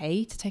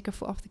okay to take our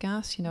foot off the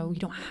gas. You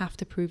don't have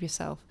to prove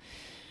yourself.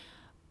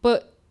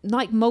 But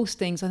like most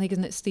things, I think,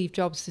 isn't it Steve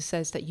Jobs who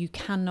says that you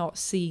cannot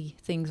see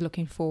things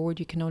looking forward,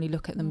 you can only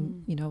look at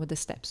them, with the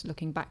steps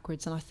looking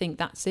backwards. And I think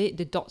that's it.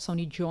 The dots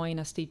only join,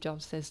 as Steve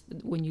Jobs says,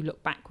 when you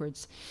look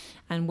backwards.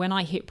 And when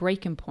I hit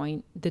breaking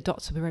point, the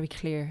dots were very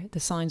clear, the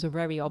signs were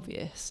very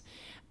obvious.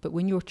 But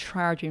when you're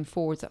charging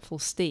forwards at full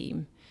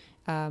steam,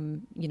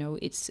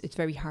 it's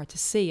very hard to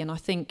see. And I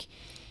think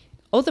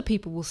other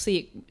people will see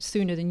it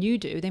sooner than you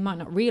do. They might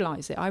not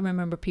realize it. I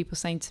remember people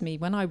saying to me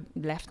when I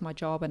left my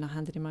job and I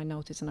handed in my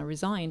notice and I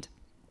resigned,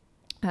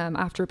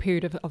 after a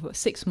period of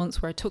 6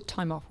 months where I took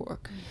time off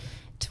work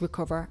to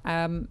recover.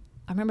 I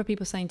remember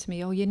people saying to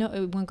me,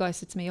 one guy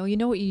said to me, you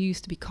know what you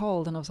used to be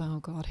called? And I was like, oh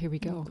God, here we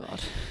go. Oh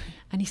God.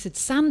 And he said,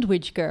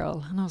 sandwich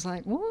girl. And I was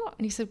like, what?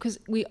 And he said, because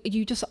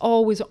you just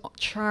always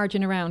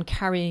charging around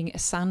carrying a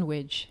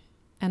sandwich.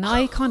 And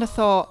I kind of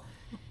thought,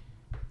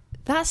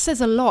 that says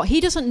a lot. He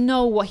doesn't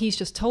know what he's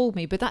just told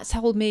me, but that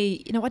told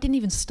me, I didn't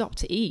even stop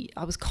to eat.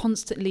 I was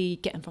constantly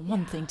getting from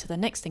one thing to the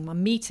next thing.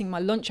 My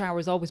lunch hour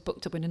was always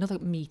booked up in another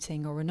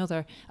meeting or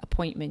another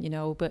appointment,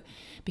 but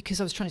because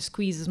I was trying to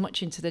squeeze as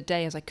much into the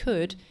day as I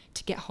could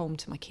to get home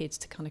to my kids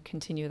to kind of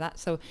continue that.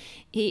 So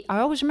I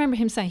always remember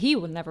him saying, he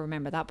will never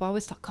remember that, but I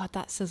always thought, God,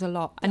 that says a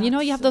lot. And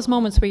you have those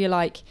moments where you're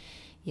like,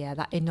 yeah,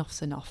 that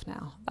enough's enough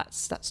now.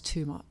 That's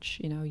too much.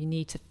 You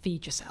need to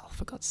feed yourself,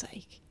 for God's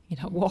sake.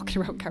 Walking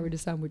around carrying a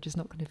sandwich is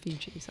not going to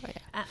feed you. So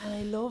yeah. And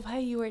I love how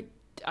you were.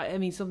 I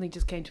mean, something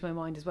just came to my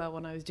mind as well.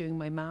 When I was doing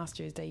my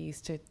master's, they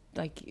used to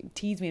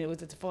tease me.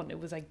 It's fun. It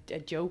was like a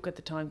joke at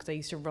the time because I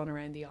used to run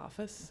around the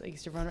office.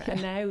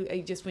 And now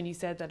when you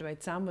said that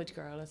about sandwich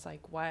girl, it's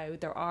like, wow,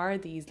 there are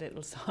these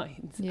little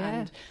signs,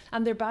 and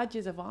they're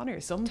badges of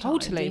honor sometimes.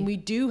 Totally. And we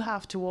do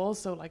have to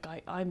also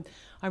I'm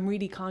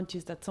really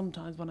conscious that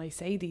sometimes when I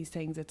say these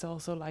things, it's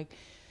also like,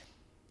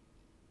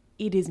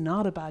 it is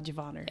not a badge of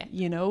honor,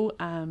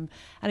 and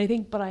I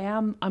think, but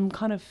I'm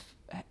kind of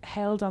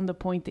held on the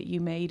point that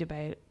you made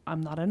about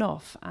I'm not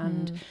enough,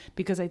 and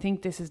because I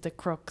think this is the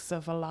crux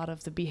of a lot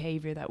of the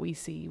behavior that we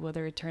see,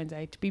 whether it turns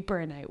out to be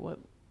burnout, what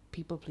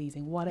people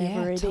pleasing,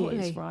 whatever it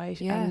is,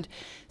 right? Yeah. And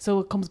so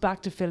it comes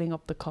back to filling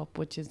up the cup,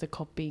 which is the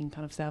cup being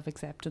kind of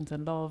self-acceptance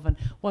and love. And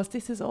whilst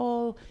this is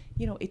all,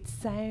 it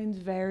sounds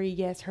very,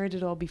 heard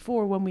it all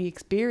before, when we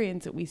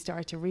experience it, we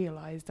start to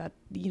realize that,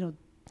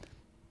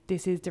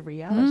 this is the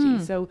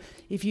reality. So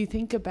if you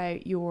think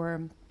about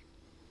the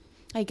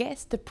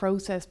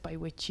process by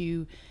which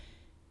you,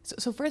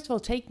 so first of all,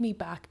 take me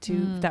back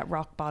to that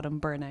rock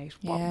bottom burnout.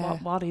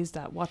 What is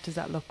that? What does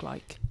that look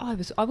like? I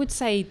would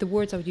say the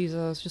words I would use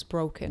are I was just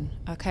broken.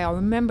 Okay. I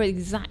remember the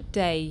exact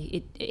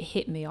day it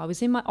hit me. I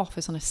was in my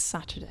office on a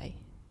Saturday.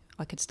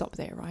 I could stop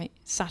there, right?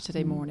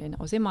 Saturday morning,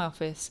 I was in my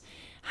office,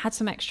 had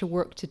some extra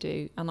work to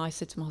do, and I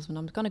said to my husband,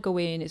 I'm going to go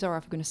in, it's all right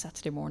if we're going to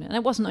Saturday morning. And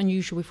it wasn't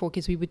unusual before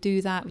kids, we would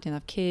do that. We didn't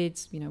have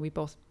kids, you know, we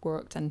both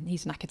worked, and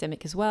he's an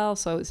academic as well,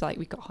 so it's like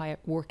we got higher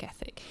work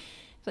ethic.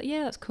 It's like,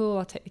 yeah, that's cool,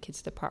 I'll take the kids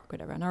to the park,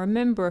 whatever. And I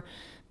remember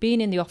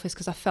being in the office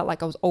because I felt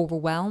like I was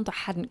overwhelmed. I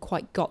hadn't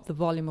quite got the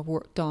volume of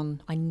work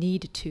done I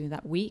needed to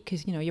that week,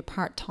 because, you know, you're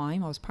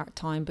part-time. I was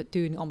part-time, but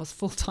doing almost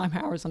full-time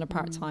hours on a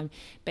part-time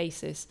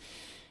basis.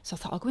 So I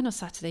thought, I'll go in on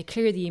Saturday,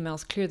 clear the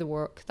emails, clear the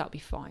work, that'll be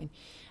fine.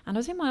 And I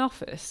was in my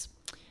office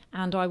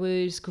and I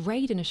was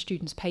grading a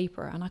student's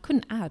paper and I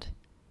couldn't add.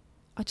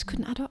 I just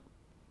couldn't add up.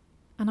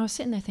 And I was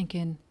sitting there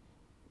thinking,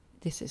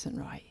 this isn't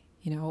right.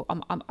 You know,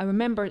 I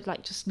remember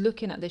like just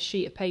looking at this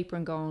sheet of paper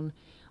and going,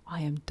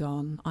 I am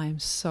done. I am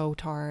so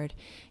tired,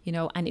 you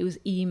know, and it was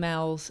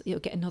emails, you'll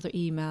get another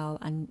email,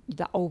 and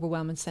that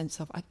overwhelming sense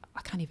of, I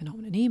can't even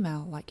open an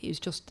email. Like, it was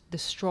just the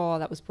straw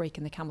that was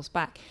breaking the camel's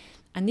back.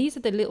 And these are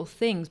the little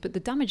things, but the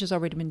damage has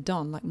already been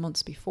done like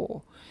months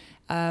before.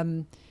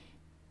 They're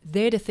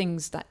the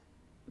things that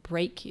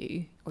break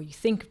you, or you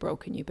think have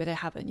broken you, but they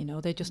haven't, you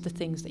know, they're just the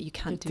things that you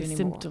can't do anymore.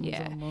 Symptoms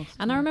almost.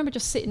 And I remember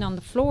just sitting on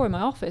the floor in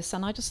my office,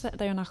 and I just sat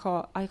there and I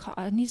thought,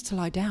 I need to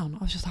lie down.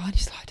 I was just like, I need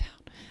to lie down.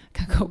 I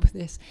can't cope with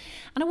this.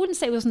 And I wouldn't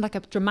say it wasn't like a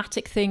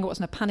dramatic thing, it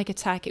wasn't a panic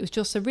attack, it was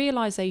just a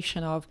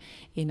realization of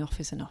enough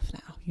is enough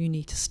now. You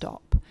need to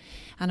stop.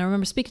 And I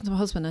remember speaking to my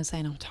husband and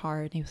saying, I'm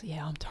tired. And he was like,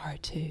 yeah, I'm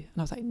tired too. And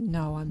I was like,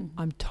 no,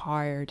 I'm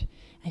tired.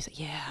 And he's like,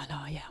 yeah,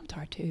 no, yeah, I'm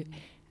tired too.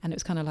 And it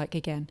was kind of like,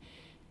 again,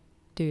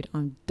 dude,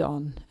 I'm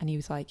done. And he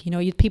was like, you know,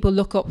 people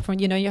look up from,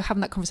 you know, you're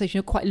having that conversation,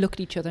 you quite look at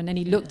each other. And then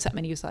he looked at me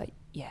and he was like,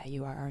 yeah,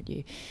 you are, aren't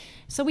you?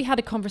 So we had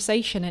a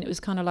conversation, and it was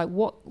kind of like,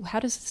 how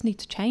does this need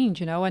to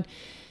change, you know? And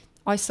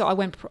I saw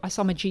my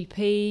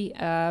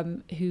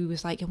GP, who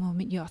was like, well,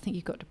 I think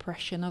you've got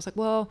depression. I was like,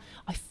 well,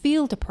 I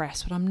feel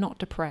depressed, but I'm not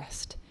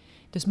depressed.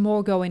 There's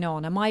more going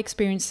on. And my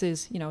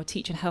experiences, you know,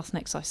 teaching health and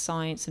exercise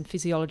science and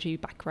physiology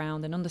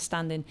background and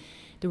understanding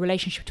the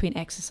relationship between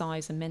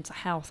exercise and mental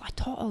health, I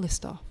taught all this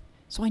stuff.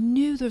 So I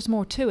knew there's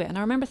more to it. And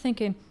I remember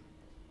thinking,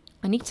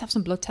 I need to have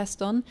some blood tests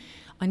done.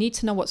 I need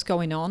to know what's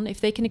going on. If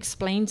they can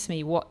explain to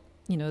me what,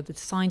 you know, the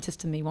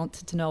scientist in me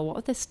wanted to know, what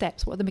are the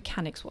steps, what are the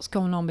mechanics, what's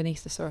going on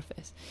beneath the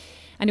surface.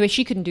 Anyway,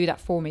 she couldn't do that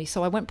for me.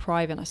 So I went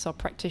private and I saw a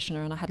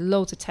practitioner, and I had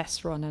loads of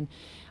tests run. And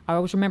I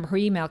always remember her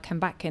email came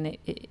back, and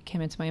it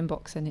came into my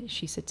inbox, and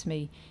she said to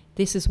me,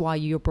 this is why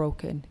you're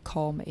broken,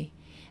 call me.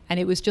 And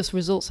it was just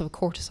results of a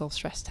cortisol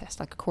stress test,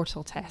 like a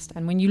cortisol test.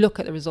 And when you look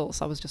at the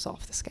results, I was just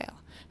off the scale.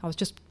 I was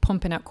just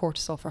pumping out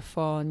cortisol for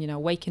fun, you know,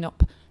 waking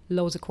up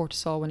loads of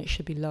cortisol when it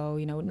should be low,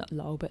 you know, not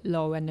low, but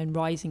low, and then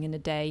rising in the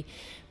day.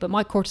 But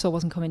my cortisol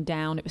wasn't coming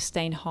down, it was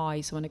staying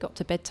high. So when I got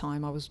to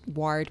bedtime, I was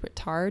wired but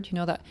tired, you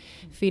know, that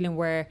feeling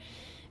where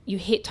you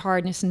hit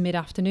tiredness in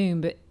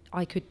mid-afternoon, but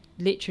I could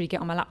literally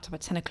get on my laptop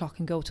at 10 o'clock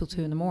and go till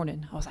 2 a.m.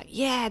 I was like,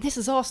 yeah, this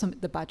is awesome.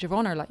 The badge of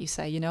honor, like you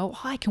say, you know,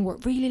 I can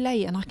work really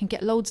late and I can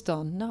get loads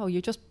done. No,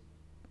 you're just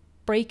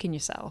breaking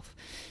yourself.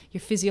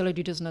 Your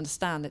physiology doesn't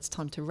understand it's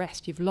time to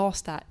rest. You've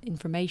lost that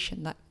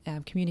information, that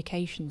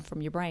communication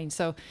from your brain.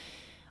 So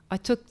I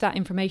took that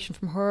information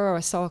from her.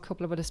 I saw a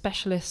couple of other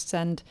specialists,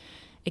 and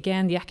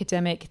again, the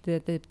academic,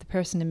 the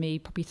person in me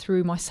probably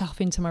threw myself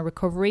into my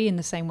recovery in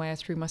the same way I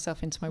threw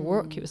myself into my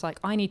work. It was like,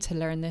 I need to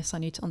learn this, I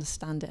need to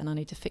understand it, and I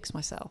need to fix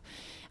myself.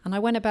 And I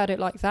went about it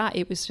like that.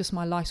 It was just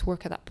my life's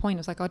work at that point.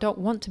 It was like, I don't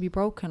want to be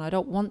broken. I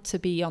don't want to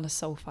be on a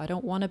sofa. I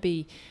don't want to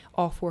be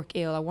off work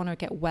ill. I want to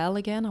get well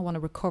again. I want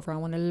to recover. I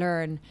want to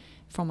learn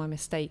from my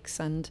mistakes.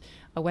 And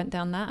I went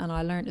down that, and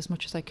I learned as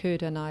much as I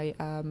could, and I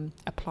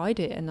applied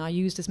it, and I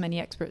used as many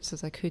experts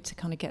as I could to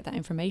kind of get that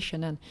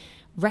information, and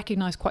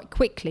recognized quite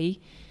quickly,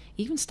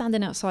 even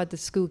standing outside the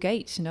school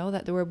gates, you know,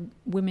 that there were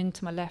women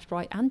to my left,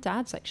 right, and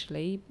dads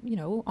actually, you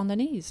know, on their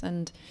knees.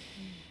 And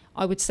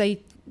I would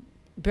say,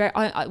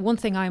 one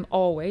thing I'm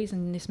always,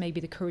 and this may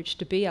be the courage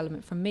to be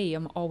element for me,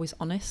 I'm always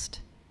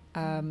honest.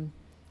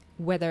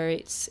 Whether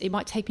it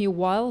might take me a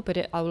while,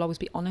 but I will always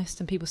be honest.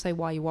 And people say,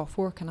 why are you off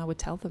work? And I would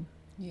tell them.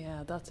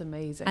 Yeah, that's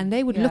amazing. And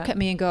they would look at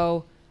me and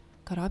go,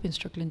 God, I've been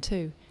struggling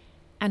too.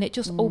 And it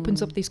just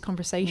opens up these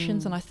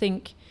conversations. And I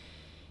think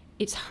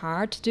it's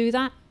hard to do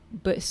that.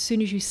 But as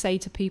soon as you say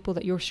to people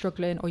that you're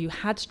struggling, or you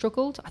had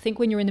struggled, I think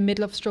when you're in the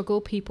middle of struggle,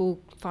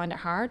 people find it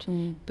hard.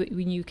 But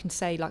when you can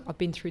say, like, I've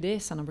been through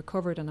this and I'm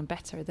recovered and I'm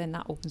better, then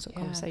that opens up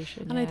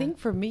conversation. And I think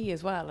for me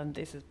as well, and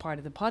this is part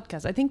of the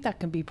podcast, I think that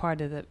can be part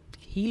of the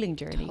healing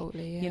journey.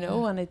 Totally, yeah. You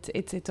know, and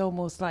it's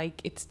almost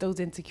like it's those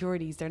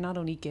insecurities. They're not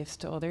only gifts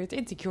to others,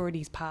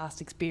 insecurities,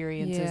 past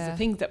experiences, the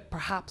things that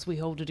perhaps we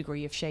hold a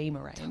degree of shame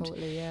around.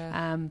 Totally,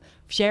 yeah.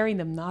 Sharing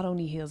them not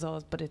only heals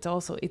us, but it's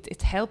also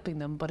it's helping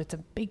them, but it's a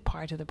big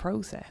part of the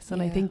process.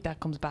 And I think that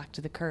comes back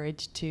to the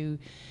courage to,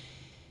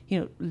 you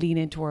know, lean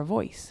into our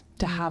voice,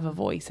 to have a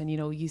voice. And, you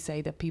know, you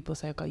say that people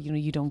say, oh, you know,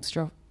 you don't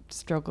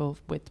struggle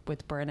with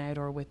burnout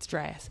or with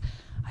stress.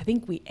 I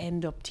think we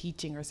end up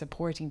teaching or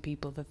supporting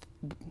people that,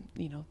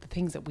 you know, the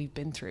things that we've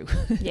been through.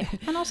 Yeah,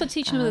 and also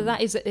teaching them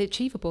that is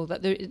achievable,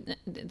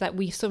 that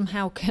we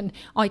somehow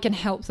I can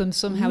help them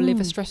somehow live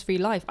a stress-free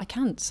life. I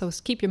can't, so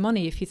keep your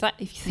money if you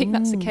think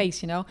that's the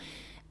case, you know.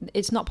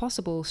 It's not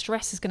possible.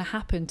 Stress is going to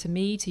happen to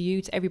me, to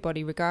you, to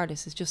everybody,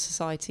 regardless. It's just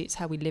society. It's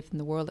how we live in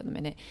the world at the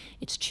minute.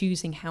 It's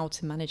choosing how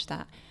to manage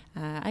that.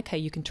 Okay,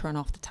 you can turn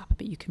off the tap a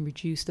bit. You can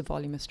reduce the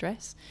volume of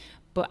stress.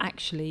 But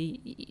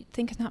actually,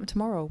 things can happen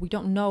tomorrow. We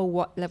don't know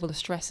what level of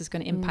stress is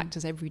going to impact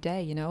us every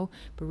day, you know,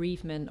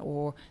 bereavement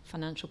or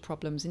financial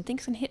problems, and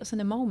things can hit us in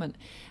a moment.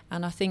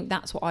 And I think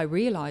that's what I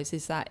realise,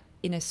 is that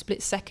in a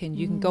split second,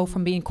 you can go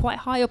from being quite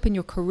high up in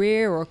your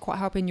career or quite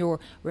high up in your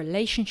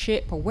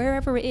relationship or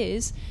wherever it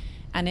is,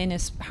 and in a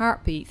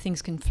heartbeat,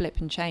 things can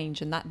flip and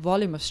change, and that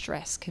volume of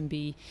stress can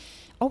be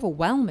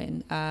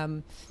overwhelming.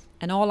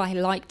 And all I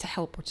like to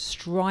help or to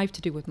strive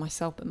to do with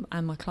myself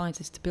and my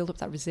clients is to build up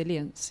that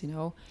resilience, you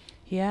know.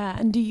 Yeah,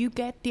 and do you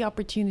get the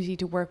opportunity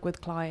to work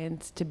with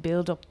clients to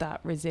build up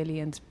that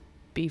resilience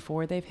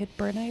before they've hit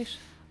burnout?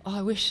 Oh,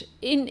 I wish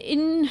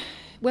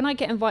when I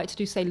get invited to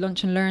do, say,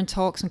 lunch and learn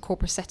talks in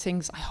corporate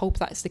settings, I hope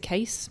that's the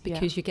case,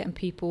 because you're getting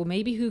people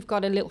maybe who've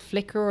got a little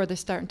flicker, or they're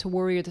starting to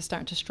worry, or they're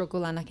starting to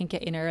struggle, and I can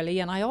get in early.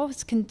 And I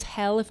always can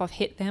tell if I've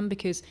hit them,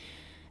 because,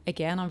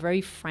 again, I'm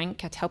very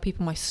frank. I tell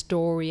people my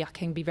story. I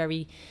can be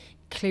very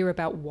clear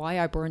about why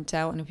I burnt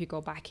out. And if you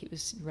go back, it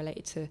was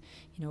related to,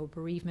 you know,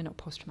 bereavement or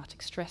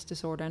post-traumatic stress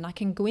disorder. And I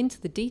can go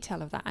into the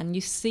detail of that. And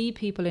you see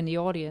people in the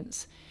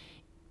audience,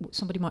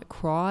 somebody might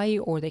cry,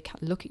 or they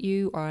can't look at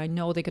you, or I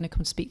know they're going to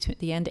come speak to me at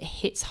the end. It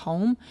hits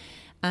home,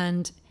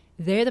 and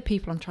they're the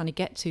people I'm trying to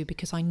get to,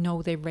 because I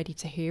know they're ready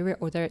to hear it,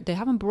 or they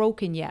haven't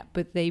broken yet,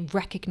 but they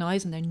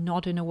recognize, and they're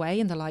nodding away,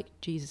 and they're like,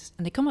 Jesus.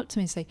 And they come up to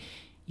me and say,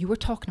 you were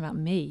talking about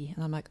me.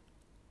 And I'm like,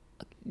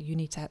 you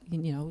need to,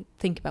 you know,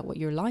 think about what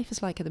your life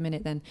is like at the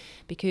minute then,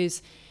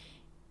 because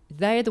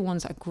they're the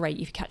ones that are great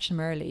if you catch them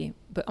early.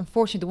 But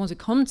unfortunately, the ones who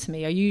come to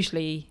me are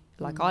usually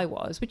like I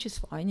was, which is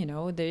fine, you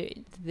know.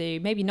 They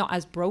maybe not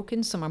as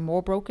broken. Some are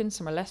more broken,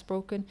 some are less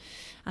broken.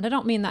 And I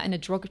don't mean that in a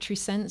derogatory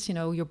sense, you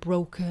know, you're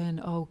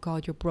broken, oh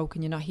God, you're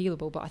broken, you're not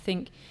healable. But I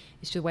think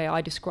it's just the way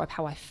I describe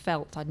how I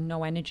felt. I had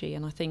no energy.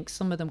 And I think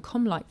some of them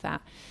come like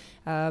that.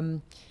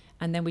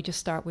 And then we just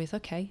start with,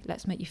 okay,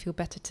 let's make you feel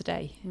better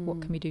today.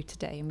 What can we do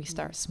today? And we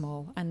start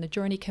small. And the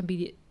journey can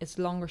be as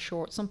long or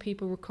short. Some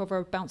people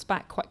recover, bounce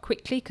back quite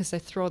quickly because they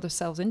throw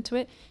themselves into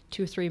it,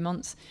 2 or 3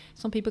 months.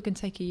 Some people can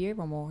take a year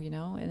or more, you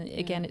know. And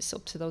again, it's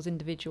up to those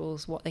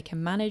individuals, what they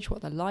can manage,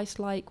 what their life's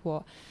like,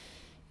 what,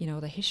 you know,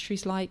 their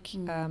history's like.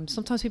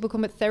 Sometimes people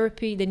come with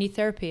therapy, they need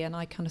therapy, and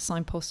I kind of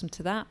signpost them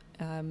to that.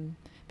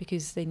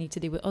 Because they need to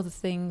deal with other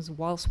things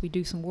whilst we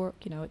do some work.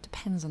 You know, it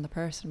depends on the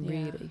person,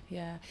 really.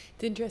 Yeah,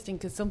 it's interesting,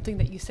 because something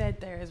that you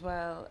said there as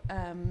well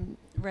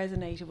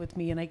resonated with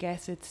me, and I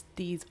guess it's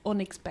these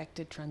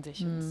unexpected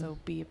transitions. So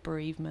be it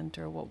bereavement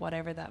or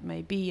whatever that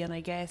may be, and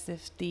I guess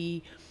if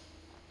the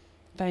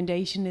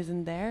foundation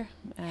isn't there,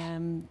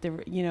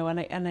 you know,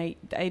 and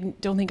I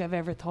don't think I've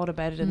ever thought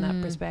about it in that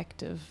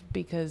perspective,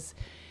 because,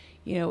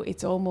 you know,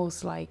 it's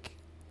almost like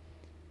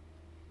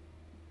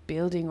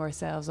building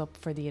ourselves up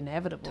for the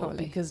inevitable,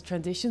 because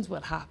transitions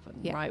will happen,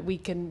 right? We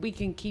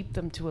can keep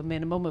them to a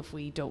minimum if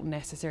we don't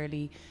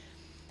necessarily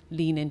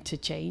lean into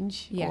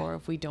change, or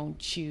if we don't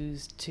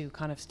choose to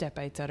kind of step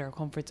outside our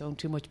comfort zone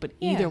too much. But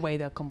either way,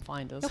 they'll come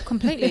find us. Oh,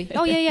 completely.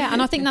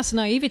 And I think that's the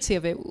naivety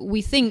of it.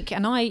 We think,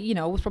 and I, you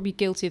know, was probably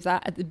guilty of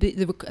that at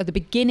the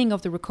beginning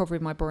of the recovery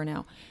of my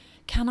burnout.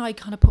 Can I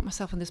kind of put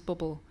myself in this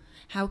bubble?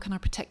 How can I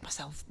protect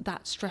myself?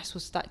 That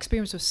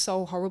experience was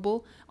so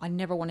horrible. I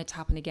never want it to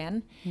happen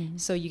again.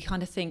 So you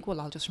kind of think,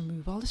 well, I'll just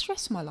remove all the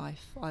stress from my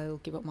life. I'll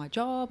give up my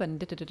job and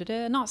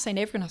da-da-da-da-da. Not saying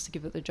everyone has to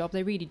give up their job.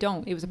 They really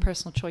don't. It was a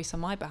personal choice on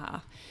my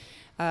behalf.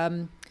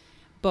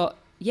 But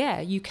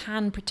yeah, you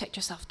can protect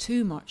yourself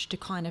too much to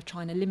kind of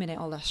try and eliminate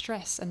all that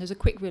stress. And there's a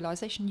quick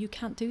realization, you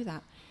can't do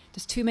that.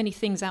 There's too many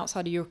things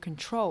outside of your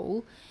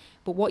control.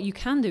 But what you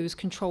can do is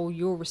control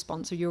your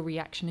response or your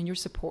reaction and your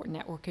support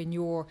network and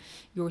your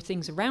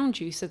things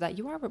around you, so that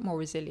you are a bit more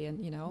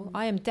resilient, you know.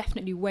 I am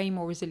definitely way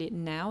more resilient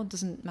now.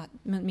 Doesn't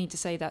mean to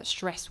say that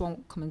stress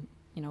won't come and,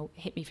 you know,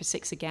 hit me for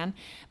 6 again,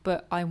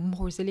 but I'm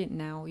more resilient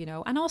now, you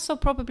know, and also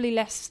probably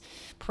less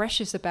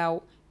precious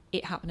about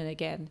it happening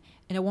again.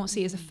 And I won't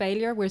see it as a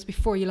failure, whereas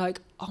before you're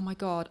like, oh my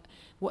God,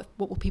 what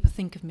will people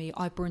think of me?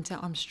 I burnt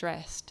out, I'm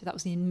stressed. That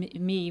was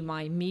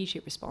my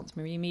immediate response.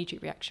 My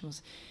immediate reaction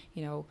was,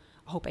 you know,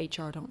 I hope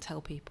HR don't tell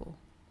people,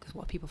 because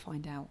what people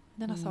find out.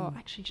 And then I thought,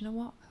 actually, do you know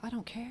what? I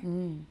don't care.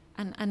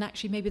 And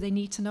actually, maybe they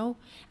need to know.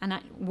 And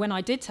when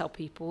I did tell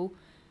people,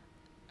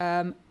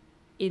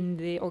 in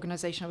the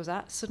organisation I was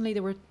at, suddenly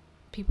there were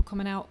people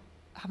coming out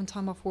having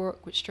time off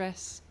work with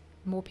stress,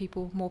 more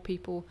people.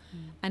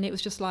 And it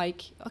was just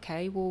like,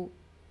 okay, well,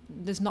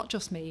 there's not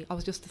just me. I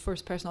was just the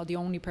first person or the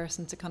only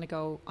person to kind of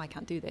go, I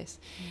can't do this.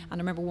 And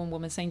I remember one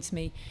woman saying to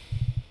me,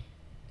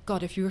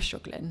 God, if you were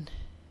struggling,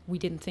 we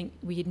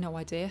had no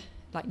idea.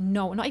 Like,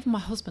 no, not even my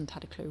husband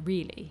had a clue,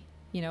 really,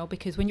 you know,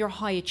 because when you're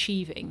high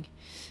achieving,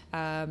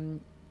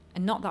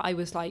 And not that I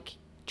was like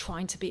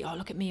trying to be, oh,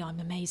 look at me, I'm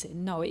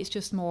amazing. No, it's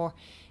just more,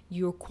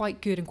 you're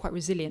quite good and quite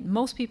resilient.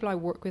 Most people I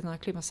work with, and I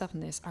include myself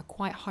in this, are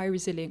quite high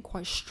resilient,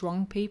 quite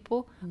strong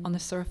people on the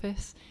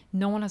surface.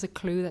 No one has a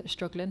clue that they're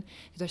struggling.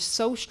 They're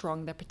so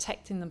strong, they're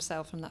protecting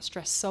themselves from that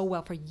stress so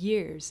well for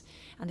years,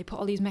 and they put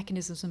all these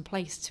mechanisms in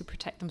place to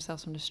protect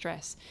themselves from the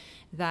stress,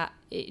 that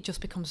it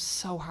just becomes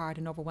so hard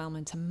and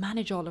overwhelming to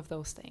manage all of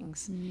those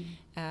things.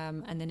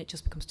 And then it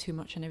just becomes too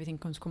much and everything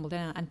comes crumbled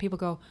down. And people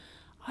go,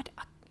 I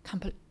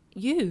can't believe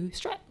you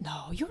stressed?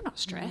 No, you're not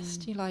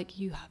stressed. You're like,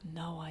 you have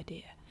no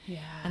idea. Yeah.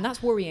 And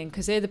that's worrying,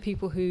 because they're the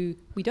people who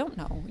we don't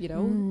know, you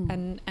know,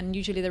 and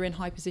usually they're in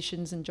high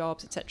positions and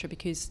jobs, etc.,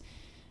 because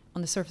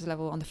on the surface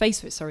level, on the face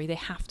of it, sorry, they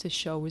have to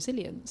show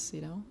resilience,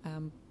 you know,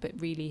 but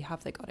really,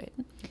 have they got it?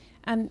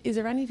 And is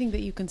there anything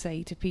that you can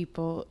say to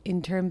people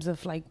in terms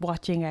of like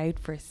watching out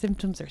for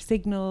symptoms or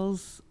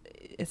signals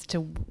as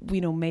to, you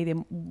know,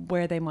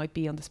 where they might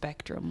be on the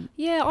spectrum?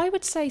 Yeah, I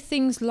would say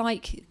things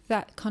like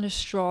that kind of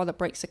straw that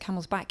breaks the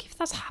camel's back. If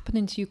that's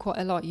happening to you quite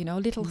a lot, you know,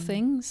 little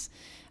things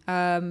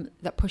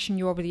that pushing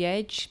you over the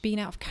edge, being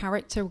out of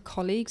character with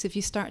colleagues. If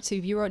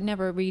you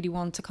never really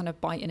want to kind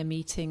of bite in a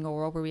meeting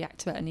or overreact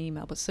to an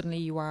email, but suddenly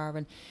you are,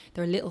 and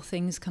there are little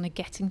things kind of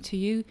getting to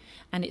you,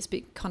 and it's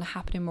kind of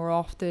happening more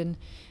often.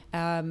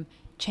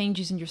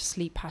 Changes in your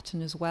sleep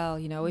pattern as well.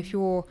 You know, if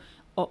you're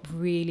up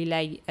really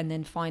late and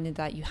then finding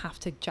that you have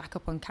to jack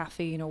up on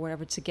caffeine or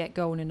whatever to get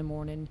going in the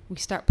morning, we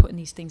start putting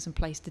these things in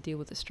place to deal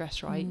with the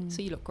stress, right?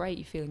 So you look great,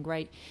 you're feeling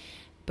great.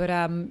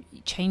 But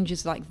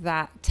changes like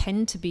that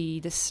tend to be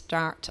the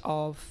start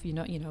of, you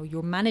know,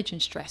 you're managing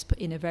stress, but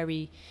in a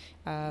very,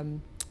 you're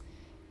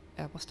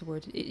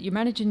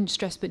managing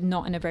stress, but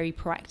not in a very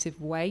proactive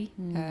way.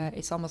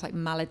 It's almost like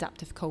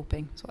maladaptive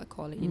coping, that's what I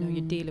call it. You know,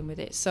 you're dealing with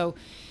it. So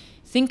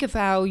think of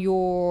how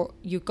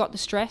you've got the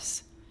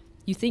stress,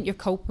 you think you're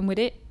coping with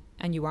it,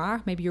 and you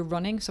are. Maybe you're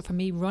running. So for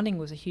me, running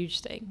was a huge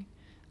thing.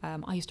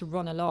 I used to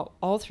run a lot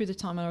all through the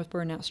time when I was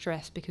burning out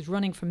stress, because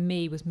running for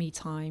me was me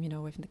time, you know,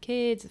 away from the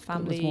kids, the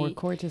family. It was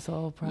more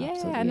cortisol,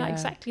 perhaps. Yeah, and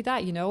exactly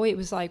that, you know. It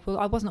was like, well,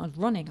 I wasn't on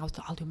running.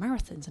 I'll do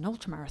marathons and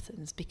ultra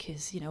marathons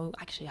because, you know,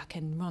 actually I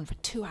can run for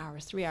 2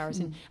 hours, 3 hours.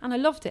 And I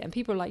loved it. And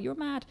people were like, you're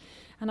mad.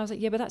 And I was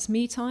like, yeah, but that's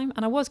me time.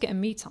 And I was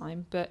getting me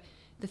time. But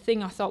the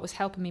thing I thought was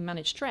helping me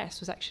manage stress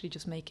was actually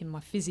just making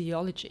my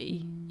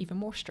physiology even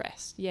more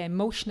stressed. Yeah,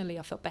 emotionally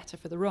I felt better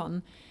for the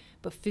run,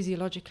 but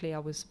physiologically I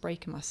was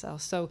breaking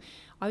myself. So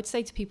I would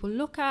say to people,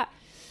 look at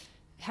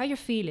how you're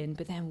feeling,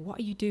 but then what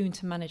are you doing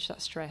to manage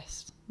that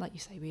stress? Like you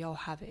say, we all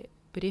have it.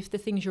 But if the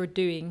things you're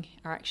doing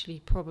are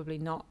actually probably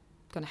not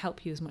going to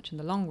help you as much in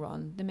the long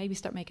run, then maybe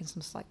start making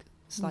some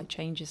slight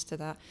changes to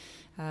that.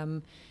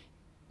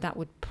 That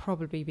would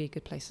probably be a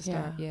good place to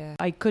start. Yeah.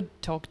 I could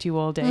talk to you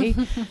all day.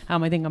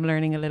 I think I'm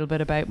learning a little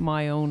bit about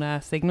my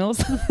own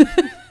signals.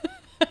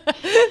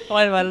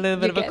 I've had a little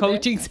bit of a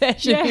coaching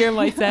session here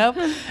myself.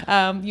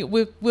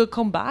 We'll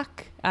come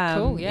back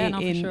cool. Yeah,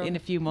 in a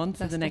few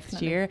months, in the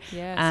next year.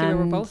 Yeah, see where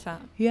we're both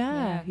at.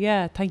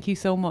 Yeah. Thank you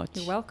so much.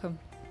 You're welcome.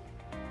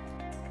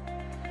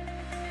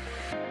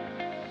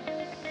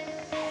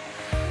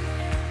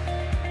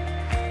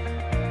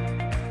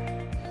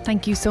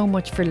 Thank you so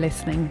much for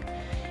listening.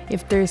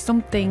 If there's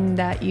something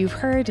that you've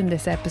heard in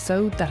this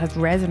episode that has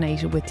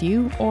resonated with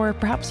you, or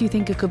perhaps you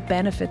think it could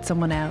benefit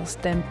someone else,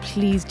 then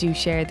please do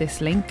share this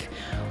link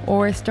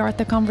or start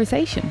the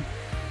conversation.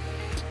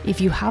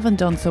 If you haven't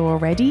done so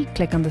already,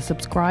 click on the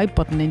subscribe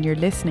button in your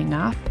listening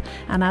app.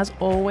 And as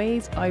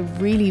always, I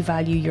really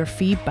value your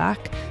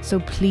feedback,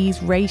 so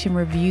please rate and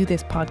review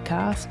this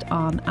podcast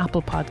on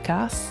Apple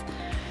Podcasts.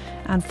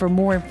 And for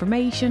more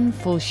information,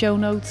 full show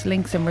notes,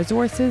 links and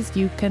resources,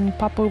 you can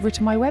pop over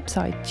to my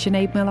website,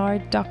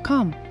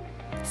 sineadmillard.com.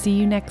 See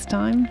you next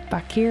time,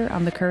 back here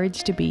on The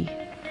Courage to Be.